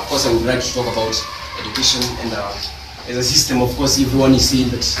handling. And of course, I would like to talk about education, and as a system, of course, everyone is saying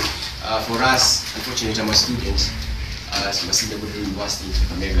that for us, unfortunately, I'm a student at Masinde University in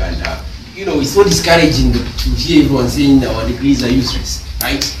Kakamega, and it's so discouraging to hear everyone saying our degrees are useless,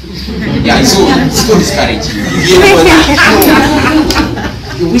 right? Yeah, it's so discouraging. You hear everyone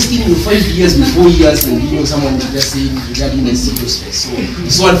you're wasting your 5 years with 4 years, and someone is just saying regarding the seriousness. So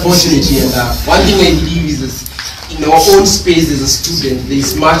it's so unfortunate here. And one thing I believe is that in our own space as a student, there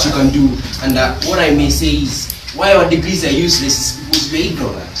is much you can do. And what I may say is, why our degrees are useless is because we're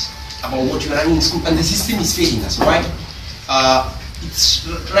ignorant about what you're running in school, and the system is failing us, right? It's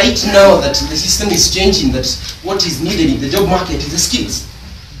right now that the system is changing, that what is needed in the job market is the skills.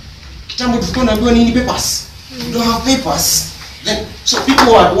 Kitambo tulikuwa naambiwa nini papers? You don't have papers. Then, so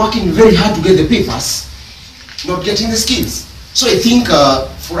people are working very hard to get the papers, not getting the skills. So I think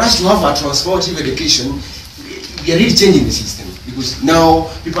for us to have a transformative education, we are really changing the system, because now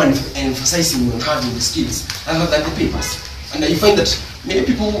people are emphasizing on having the skills rather than the papers. And you find that many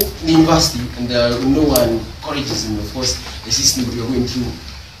people in the university and colleges, and of course the system we are going through,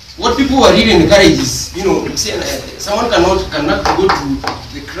 what people are really encouraged is, someone cannot go to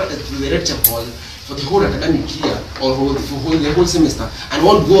the lecture hall for the whole academic year or for the whole semester and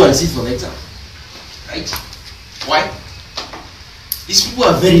won't go and sit for the exam, right? Why? These people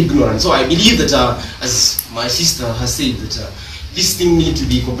are very ignorant. So I believe that, as my sister has said, that this thing needs to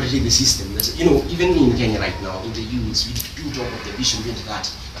be incorporated in the system. That even in Kenya right now, in the youth, we do talk of the Vision 2030,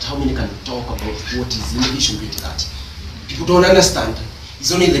 but how many can talk about what is in the Vision 2030? People don't understand.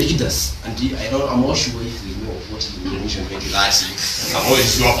 It's only the leaders, and I'm not sure if we know what is in the Vision 2030. I'm not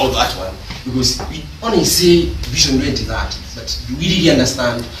sure about that one, because we only say Vision 2030, but do we really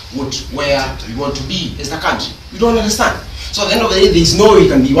understand where we want to be as a country? We don't understand. So at the end of the day, there is no way we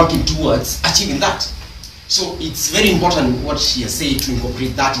can be working towards achieving that. So it's very important what she has said, to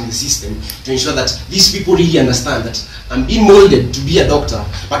incorporate that in the system, to ensure that these people really understand that I'm being molded to be a doctor,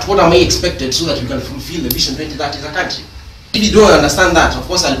 but what am I expected so that we can fulfill the Vision 2030 as a country? If you don't understand that, of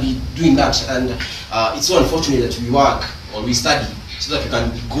course I'll be doing that, and it's so unfortunate that we work or we study so that we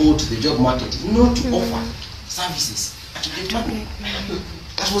can go to the job market, not to offer services and to get money.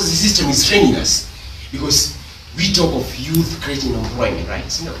 That's what the system is training us, because we talk of youth creating employment, right?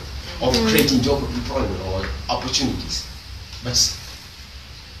 Of creating job employment or opportunities, but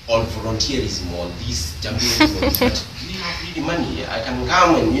all volunteerism, all these champions, but we have really money. I can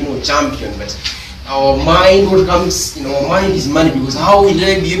come and champion, but our mind, what comes in our mind is money, because how will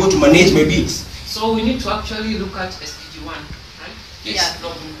I be able to manage my bills? So we need to actually look at SDG 1, right? Yes.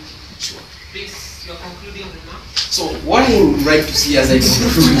 Yeah. Sure. Please, your concluding remarks. So what I'm right to see as I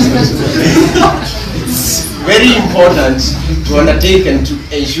conclude is it's very important to undertake and to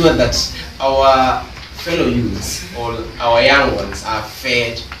ensure that our fellow youths, or our young ones, are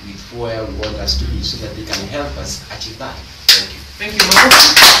fed with where we want us to be, so that they can help us achieve that. Thank you. Thank you, Mark.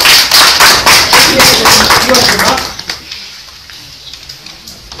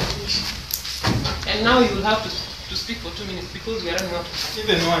 And now you will have to speak for 2 minutes, because we are running out of time.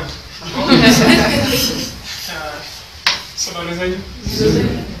 Even one.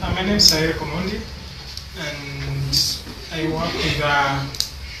 My name is Saire Komondi, and I work with a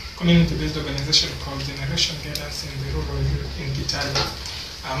community-based organization called Generation Guidance in the Rural in Kitale.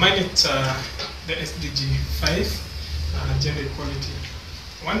 Mine is the SDG 5, gender equality.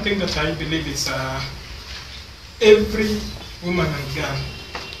 One thing that I believe is every woman and girl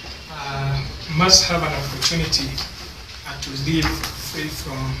must have an opportunity to live free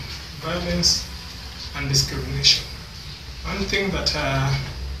from violence and discrimination. One thing that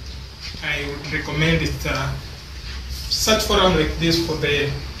I would recommend is such forum like this for the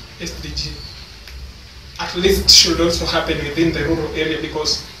SDG at least should also happen within the rural area,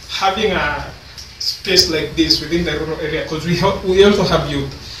 because having a space like this within the rural area, because we also have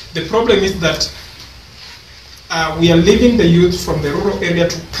youth. The problem is that we are leaving the youth from the rural area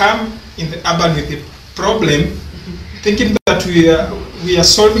to come in the urban with the problem, thinking that we are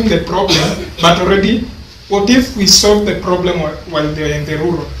solving the problem, but already, what if we solve the problem while they are in the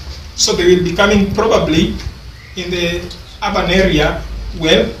rural? So they will be coming probably in the urban area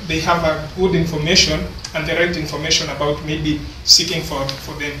where they have a good information and the right information about maybe seeking for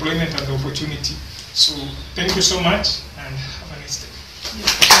the employment and the opportunity. So thank you so much, and have a nice day.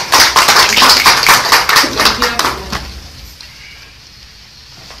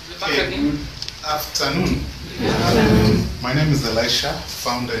 Good afternoon. My name is Elisha,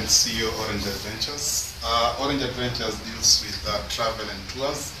 founder and CEO of Orange Adventures. Orange Adventures deals with travel and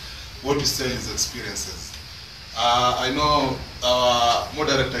tours. What we sell is experiences. I know our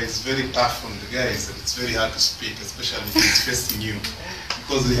moderator is very tough on the guys, and it's very hard to speak, especially if he's facing you,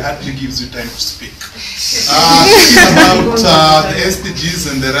 because he hardly gives you time to speak. About the SDGs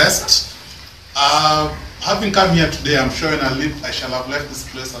and the rest, having come here today, I'm sure when I shall have left this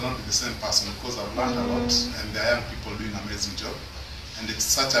place, I'll not be the same person, because I've learned a lot, and there are young people doing an amazing job. And it's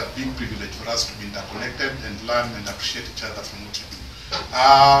such a big privilege for us to be interconnected and learn and appreciate each other from what we do.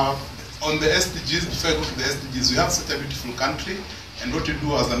 On the SDGs, before I go to the SDGs, we have such a beautiful country, and what you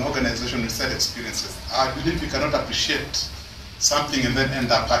do as an organization with such experiences. I believe we cannot appreciate something and then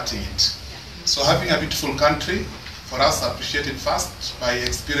end up hurting it. So having a beautiful country, for us, appreciate it first by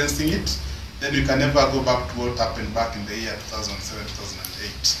experiencing it, then we can never go back to what happened back in the year 2007,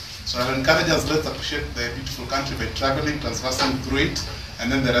 2008. So I'll encourage us, let's appreciate the beautiful country by traveling, transversing through it,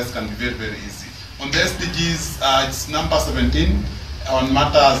 and then the rest can be very, very easy. On the SDGs, it's number 17, on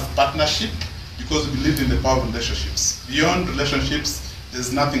matters partnership, because we believe in the power of relationships. Beyond relationships,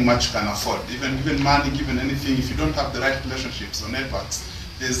 there's nothing much you can afford. Even money, given anything, if you don't have the right relationships or networks,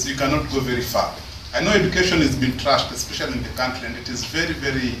 you cannot go very far. I know education is being trashed, especially in the country, and it is very,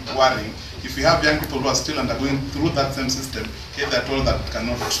 very worrying if we have young people who are still undergoing through that same system, yet they're told that it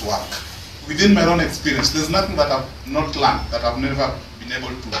cannot work. Within my own experience, there's nothing that I've not learned, that I've never been able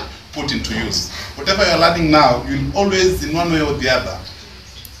to put into use. Whatever you're learning now, you'll always, in one way or the other,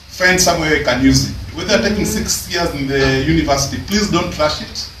 find somewhere you can use it. Whether you're taking 6 years in the university, please don't trash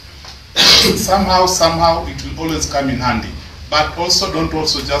it. Somehow, it will always come in handy. But also, don't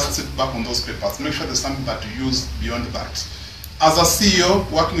just sit back on those papers. Make sure there's something that you use beyond that. As a CEO,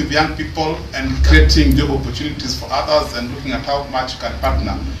 working with young people and creating job opportunities for others and looking at how much you can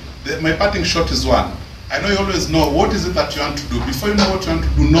partner, my parting shot is one. I know you always know what is it that you want to do. Before you know what you want to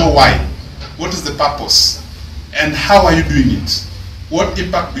do, know why. What is the purpose? And how are you doing it? What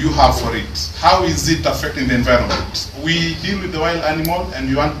impact do you have for it? How is it affecting the environment? We deal with the wild animal and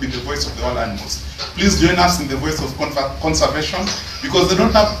we want to be the voice of the wild animals. Please join us in the voice of conservation, because they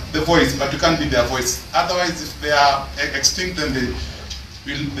don't have the voice, but you can be their voice. Otherwise, if they are extinct, then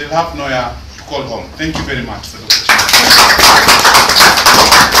they'll have nowhere to call home. Thank you very much for the opportunity.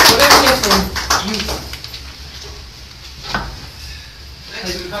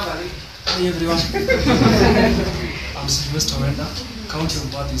 Hi everyone. I'm Sylvester Wenda. County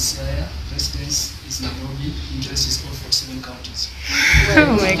of birth is Siaya. Residence is Nairobi. Interest is all 47 counties.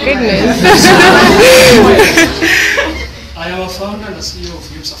 Oh my goodness. I am a founder and a CEO of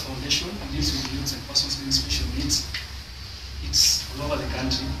YUPSA Foundation, and deals with youths and persons with special needs. It's all over the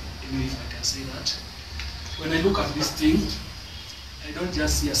country, even if I can say that. When I look at this thing, I don't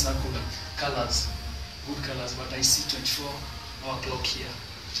just see a circle with colors, good colors, but I see 24-hour clock here.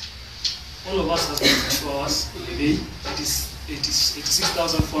 All of us have 24 hours a day. It is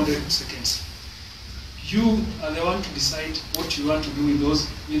 86,400 seconds. You are the one to decide what you want to do with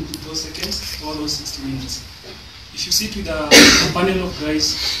those seconds or those 60 minutes. If you sit with a panel of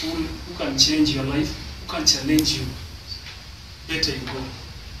guys who can change your life, who can challenge you, better you go.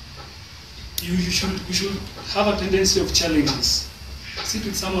 You should have a tendency of challenges. Sit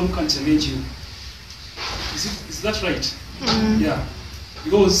with someone who can challenge you. Is that right? Yeah.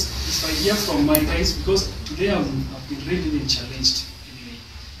 Because if I hear from my guys, because today I've been really challenged anyway.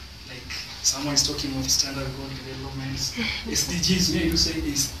 Like someone is talking of standard goal developments, SDGs, maybe you say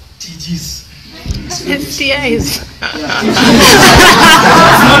SDGs. STIs.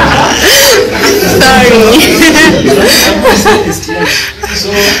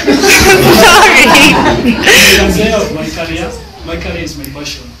 Sorry. I can say of my career is my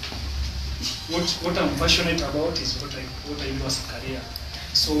passion. What I'm passionate about is what I do as a career.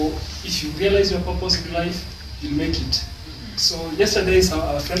 So if you realize your purpose in life, you'll make it. So yesterday,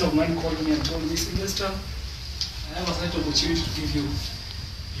 a friend of mine called me and told me, Sylvester, I have a slight opportunity to give you.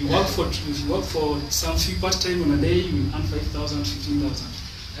 If you work for some few part-time on a day, you will earn 5,000, 15,000.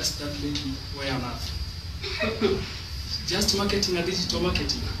 That's that lady where on earth. Just marketing and digital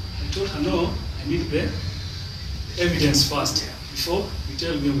marketing. I told her, no, I need the evidence first before you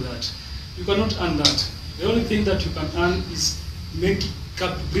tell me of that. You cannot earn that. The only thing that you can earn is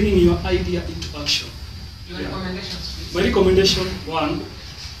bringing your idea into action. Your recommendations, please. My recommendation, one,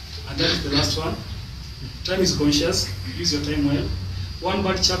 and that is the last one. Time is conscious. Use your time well. One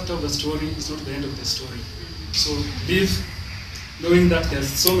bad chapter of the story is not the end of the story. So live knowing that there's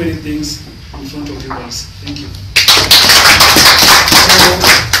so many things in front of you guys. Thank you. So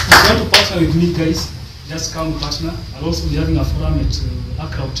if you want to partner with me, guys, just come partner. I'll also be having a forum at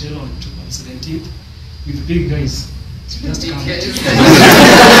Accra Hotel on 17th with big guys. So just come. Hi everyone.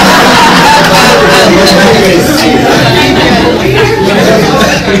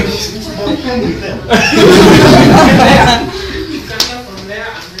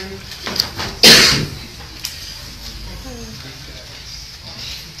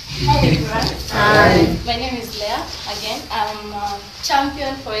 Hi. My name is Leah. Again, I'm a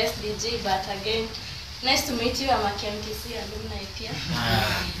champion for SDG, but again, nice to meet you. I'm a KMTC alumni here.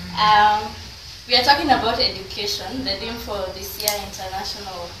 We are talking about education, the theme for this year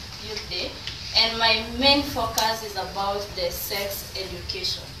International Youth Day. and my main focus is about the sex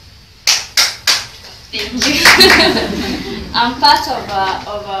education. Thank you. I'm part of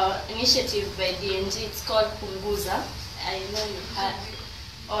a initiative by DNG. It's called Punguza. I know you had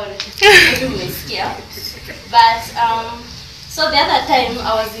or maybe umesikia. But so the other time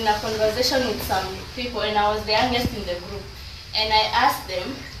I was in a conversation with some people and I was the youngest in the group, and I asked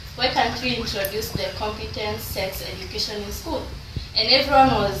them, why can't we introduce the competence sex education in school? And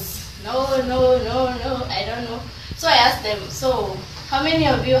everyone was no, I don't know. So I asked them, so how many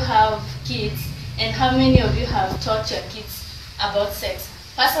of you have kids and how many of you have taught your kids about sex?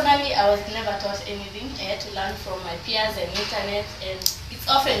 Personally, I was never taught anything. I had to learn from my peers and internet, and it's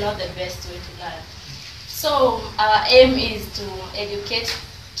often not the best way to learn. So our aim is to educate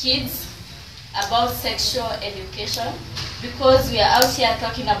kids about sexual education, because we are out here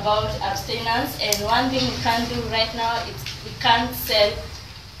talking about abstinence, and one thing we can't do right now is we can't sell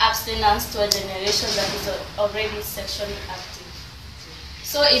abstinence to a generation that is already sexually active.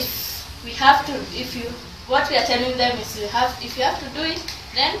 So what we are telling them is if you have to do it,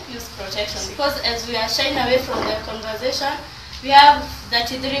 then use protection, because as we are shying away from the conversation, we have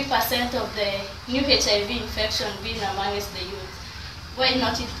 33% of the new HIV infection being amongst the youth. Why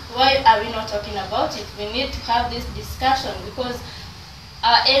are we not talking about it? We need to have this discussion, because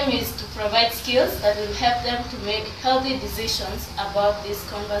our aim is to provide skills that will help them to make healthy decisions about this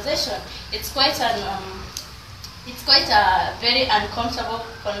conversation. It's quite a very uncomfortable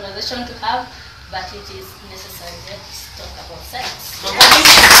conversation to have, but it is necessary. Let's talk about sex.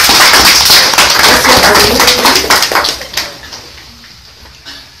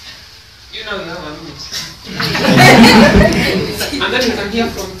 You know you have a minute. And then we can hear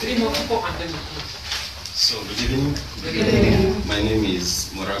from 3 more people and then we can. So, good evening. Good evening. My name is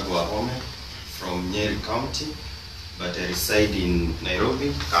Murago Ahome from Nyeri County, but I reside in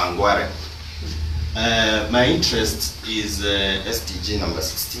Nairobi, Kangware. My interest is SDG number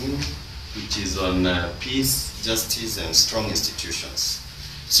 16, which is on peace, justice, and strong institutions.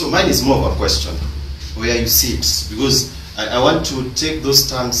 So mine is more of a question, where you see it, because I want to take those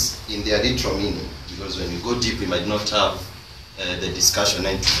terms in their literal meaning, because when you go deep, we might not have the discussion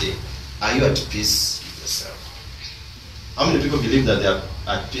today. Are you at peace with yourself? How many people believe that they are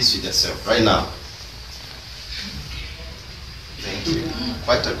at peace with themselves right now? Thank you.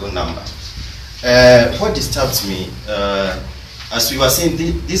 Quite a good number. What disturbs me, as we were saying,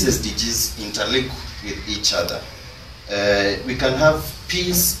 these SDGs interlink with each other. We can have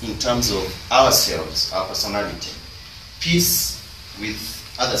peace in terms of ourselves, our personality, peace with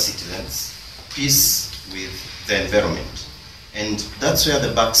other citizens, peace with the environment. And that's where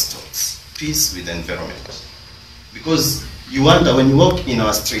the buck stops, peace with the environment. Because you wonder, when you walk in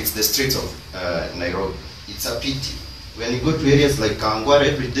our streets, the streets of Nairobi, it's a pity. When you go to areas like Kangware,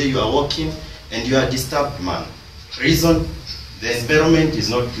 every day you are walking and you are a disturbed man. Reason, the environment is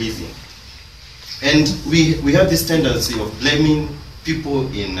not pleasing. And we have this tendency of blaming people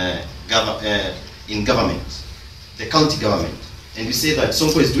in government, the county government. And we say that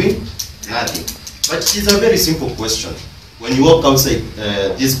Sonko is doing nothing. But it's a very simple question. When you walk outside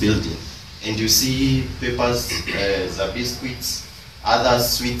this building and you see papers, the biscuits, other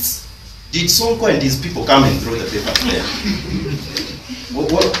sweets, did Sonko and his people come and throw the papers there?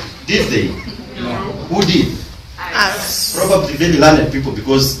 What did they? No. Who did? Us. Probably very learned people,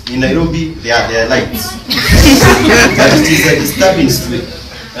 because in Nairobi they are their lights. But it is a disturbing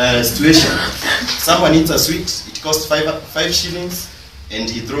situation. Someone eats a sweet, it costs 5 shillings, and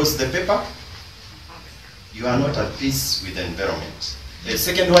he throws the paper. You are not at peace with the environment. The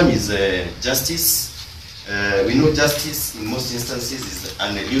second one is justice. We know justice in most instances is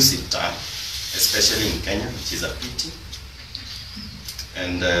an elusive term, especially in Kenya, which is a pity.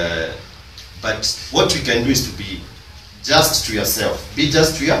 And but what we can do is to be just to yourself. Be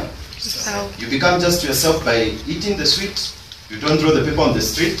just to yourself. You become just to yourself by eating the sweet. You don't throw the paper on the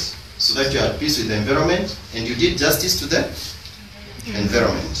street, so that you are at peace with the environment, and you did justice to the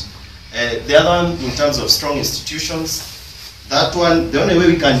environment. The other one, in terms of strong institutions, that one, the only way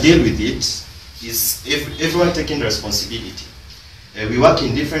we can deal with it is everyone taking responsibility. We work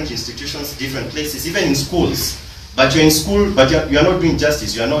in different institutions, different places, even in schools. But you're in school, but you are not doing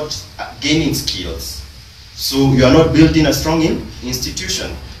justice, you are not gaining skills. So you are not building a strong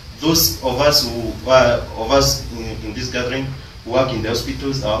institution. Those of us who in this gathering who work in the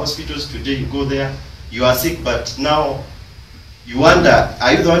hospitals, our hospitals today, you go there, you are sick, but now you wonder,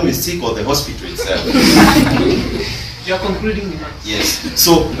 are you the one who is sick or the hospital itself? You are concluding the matter. Yes.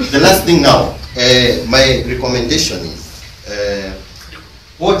 So the last thing now, my recommendation is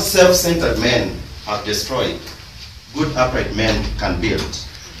what self-centered men have destroyed, good upright men can build.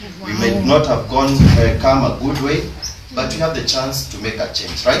 We may not have come a good way, but we have the chance to make a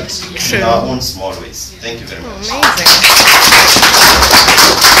change, right? True. In our own small ways. Thank you very much.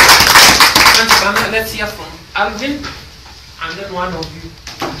 Amazing. Let's hear from Alvin, and then one of you.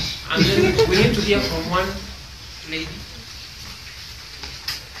 And then we need to hear from one lady.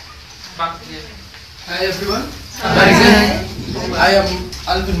 Back there. Hi everyone. Hi. I am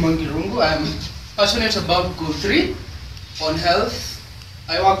Alvin Mangirungu. I am passionate about Goal 3 on health.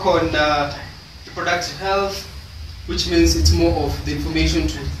 I work on reproductive health, which means it's more of the information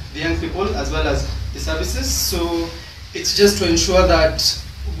to the young people as well as the services. So it's just to ensure that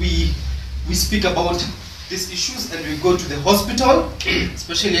we speak about these issues and we go to the hospital,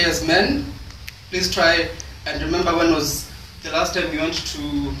 especially as men. Please try and remember when was the last time you went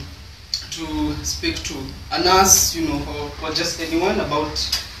to speak to a nurse, you know, or just anyone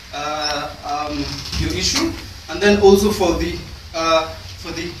about your issue. And then also for the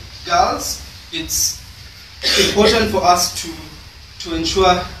girls, it's important for us to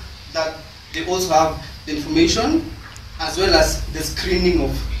ensure that they also have the information as well as the screening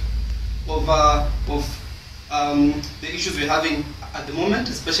of the issues we're having at the moment,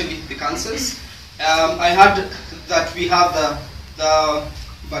 especially the cancers. I heard that we have the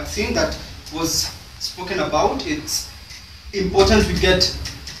vaccine that was spoken about. It's important we get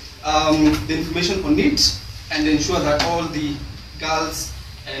the information on it and ensure that all the girls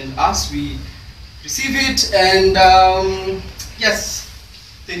and us, we receive it. And yes,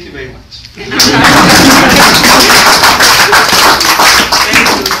 thank you very much. Thank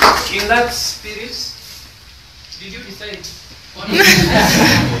you. In that spirit, did you decide?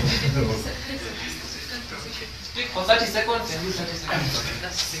 Speak for 30 seconds and do 30 seconds.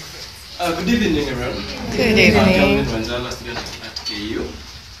 That's secret. Good evening, everyone. Good evening. I'm Calvin Wanjala, student at KU.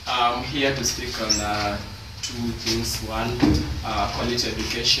 I'm here to speak on two things. One, quality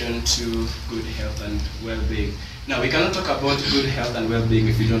education. Two, good health and well-being. Now, we cannot talk about good health and well-being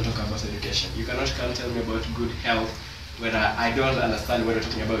if we don't talk about education. You cannot come tell me about good health when I don't understand what you're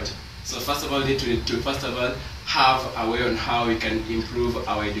talking about. So first of all, we need to first of all have a way on how we can improve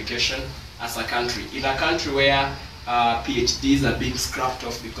our education as a country. In a country where PhDs are being scrapped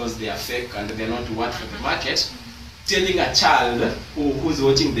off because they are fake and they're not worth for the market, telling a child who's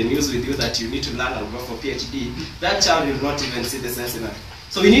watching the news with you that you need to learn and go for PhD, that child will not even see the sense in it.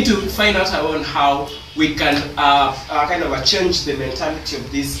 So we need to find out on how we can kind of change the mentality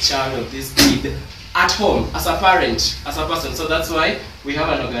of this child, of this kid, at home, as a parent, as a person. So that's why we have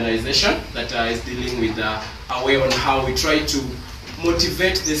an organization that is dealing with a way on how we try to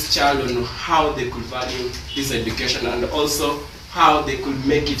motivate this child on how they could value this education and also how they could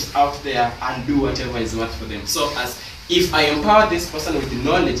make it out there and do whatever is worth for them. So as if I empower this person with the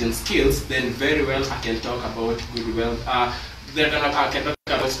knowledge and skills, then very well I can talk about good wealth. I can talk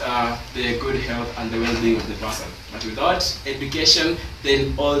about the good health and the well-being of the person. But without education,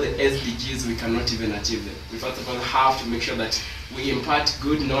 then all the SDGs, we cannot even achieve them. We first of all have to make sure that we impart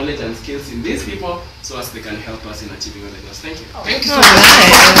good knowledge and skills in these people so as they can help us in achieving all the goals. Thank you. Thank you so much.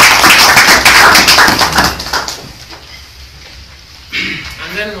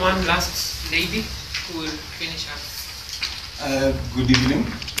 And then one last lady who will finish up. Good evening.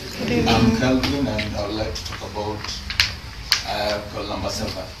 I'm Calvin and I would like to talk about goal number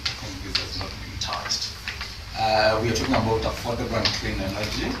 7. I think this has not been touched. We are talking about affordable and clean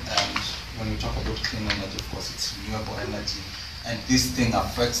energy, and when we talk about clean energy, of course, it's renewable energy. And this thing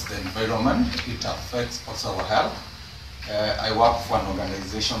affects the environment, it affects also our health. I work for an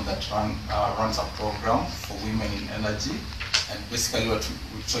organization that runs a program for women in energy, and basically what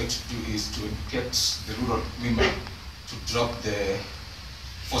we try to do is to educate the rural women to drop the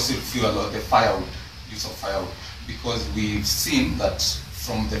fossil fuel or the firewood, use of firewood, because we've seen that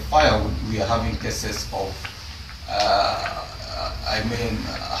from the firewood we are having cases of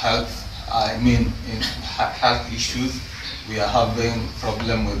health issues. We are having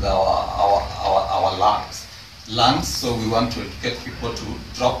problem with our lungs, so we want to educate people to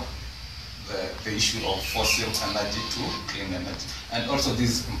drop the issue of fossil energy to clean energy. And also this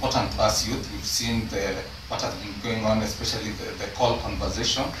is important to us youth. We've seen what has been going on, especially the coal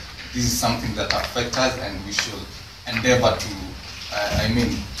conversation. This is something that affects us, and we should endeavor to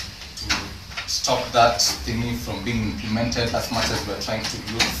stop that thingy from being implemented as much as we're trying to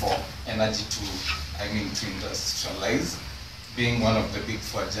look for energy to industrialize, being one of the big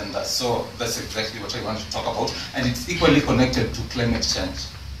 4 agendas. So that's exactly what I want to talk about, and it's equally connected to climate change.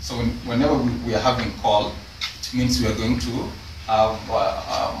 So whenever we are having coal, it means we are going to have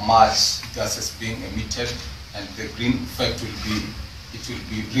much gases being emitted, and the green effect will be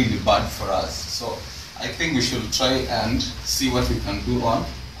really bad for us. So I think we should try and see what we can do on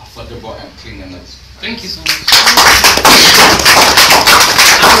affordable and clean energy. Thank you so much.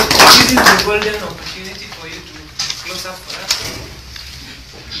 Now, this is the golden opportunity for you to close up for us.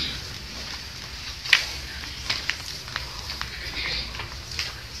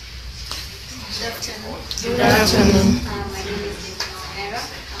 Good afternoon. Good afternoon. My name is Dina.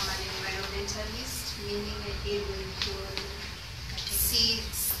 I'm an environmentalist, meaning I deal with 6,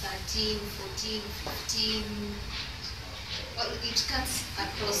 13, 14, 15. Well, it cuts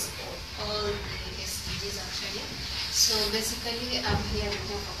across all the SDGs actually. So basically, I'm here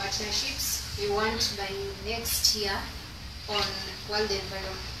looking for partnerships. We want by next year on World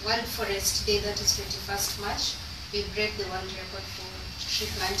Forest Day, that is 21st March, we break the world record for tree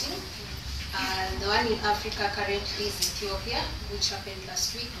planting. The one in Africa currently is Ethiopia, which happened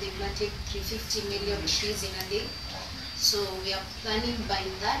last week. They planted 350 million trees in a day. So we are planning by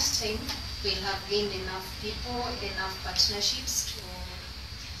that time we'll have gained enough people, enough partnerships to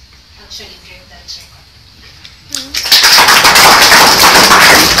actually break that record.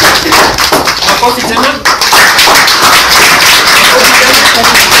 Makofi tena.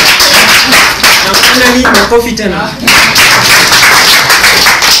 Na finally makofi tena.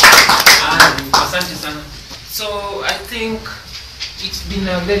 Asante sana. So I think it's been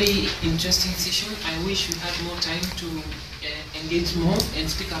a very interesting session. I wish we had more time to engage more and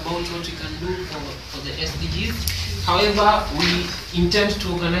speak about what we can do for the SDGs. However, we intend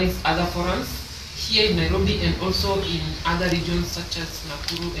to organize other forums here in Nairobi and also in other regions such as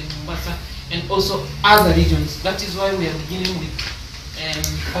Nakuru and Mombasa and also other regions. That is why we are beginning with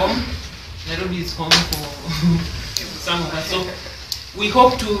home. Nairobi is home for some of us. So we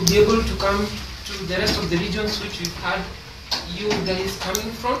hope to be able to come to the rest of the regions which we've had you guys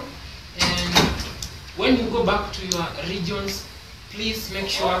coming from. And when you go back to your regions, please make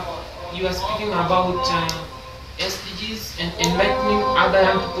sure you are speaking about SDGs and enlightening other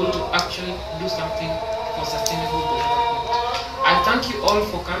young people to actually do something for sustainable development. I thank you all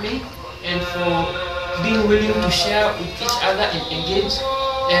for coming and for being willing to share with each other and engage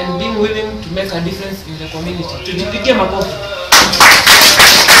and being willing to make a difference in the community. Tujipigie makofi.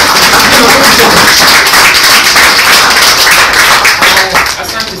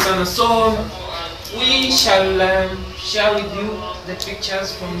 Asante sana. So we shall share with you the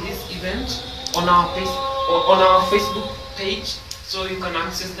pictures from this event on our Facebook page, so you can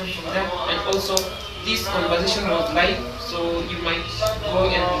access them from there. And also, this conversation was live, so you might go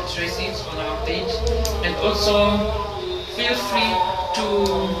and trace it on our page. And also, feel free to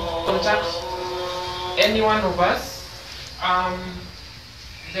contact any one of us.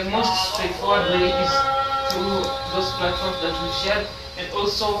 The most straightforward way is through those platforms that we shared. And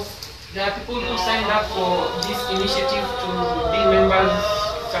also, there are people who signed up for this initiative to be members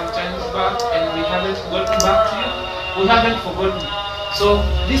sometimes back, and we haven't gotten back to you. We haven't forgotten. So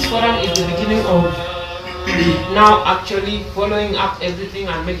this forum is the beginning of now actually following up everything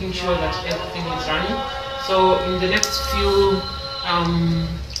and making sure that everything is running. So in the next few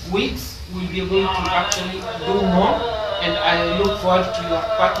weeks, we'll be able to actually do more, and I look forward to your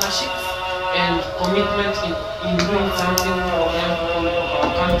partnerships and commitment in doing something for young people of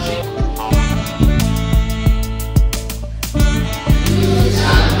our country.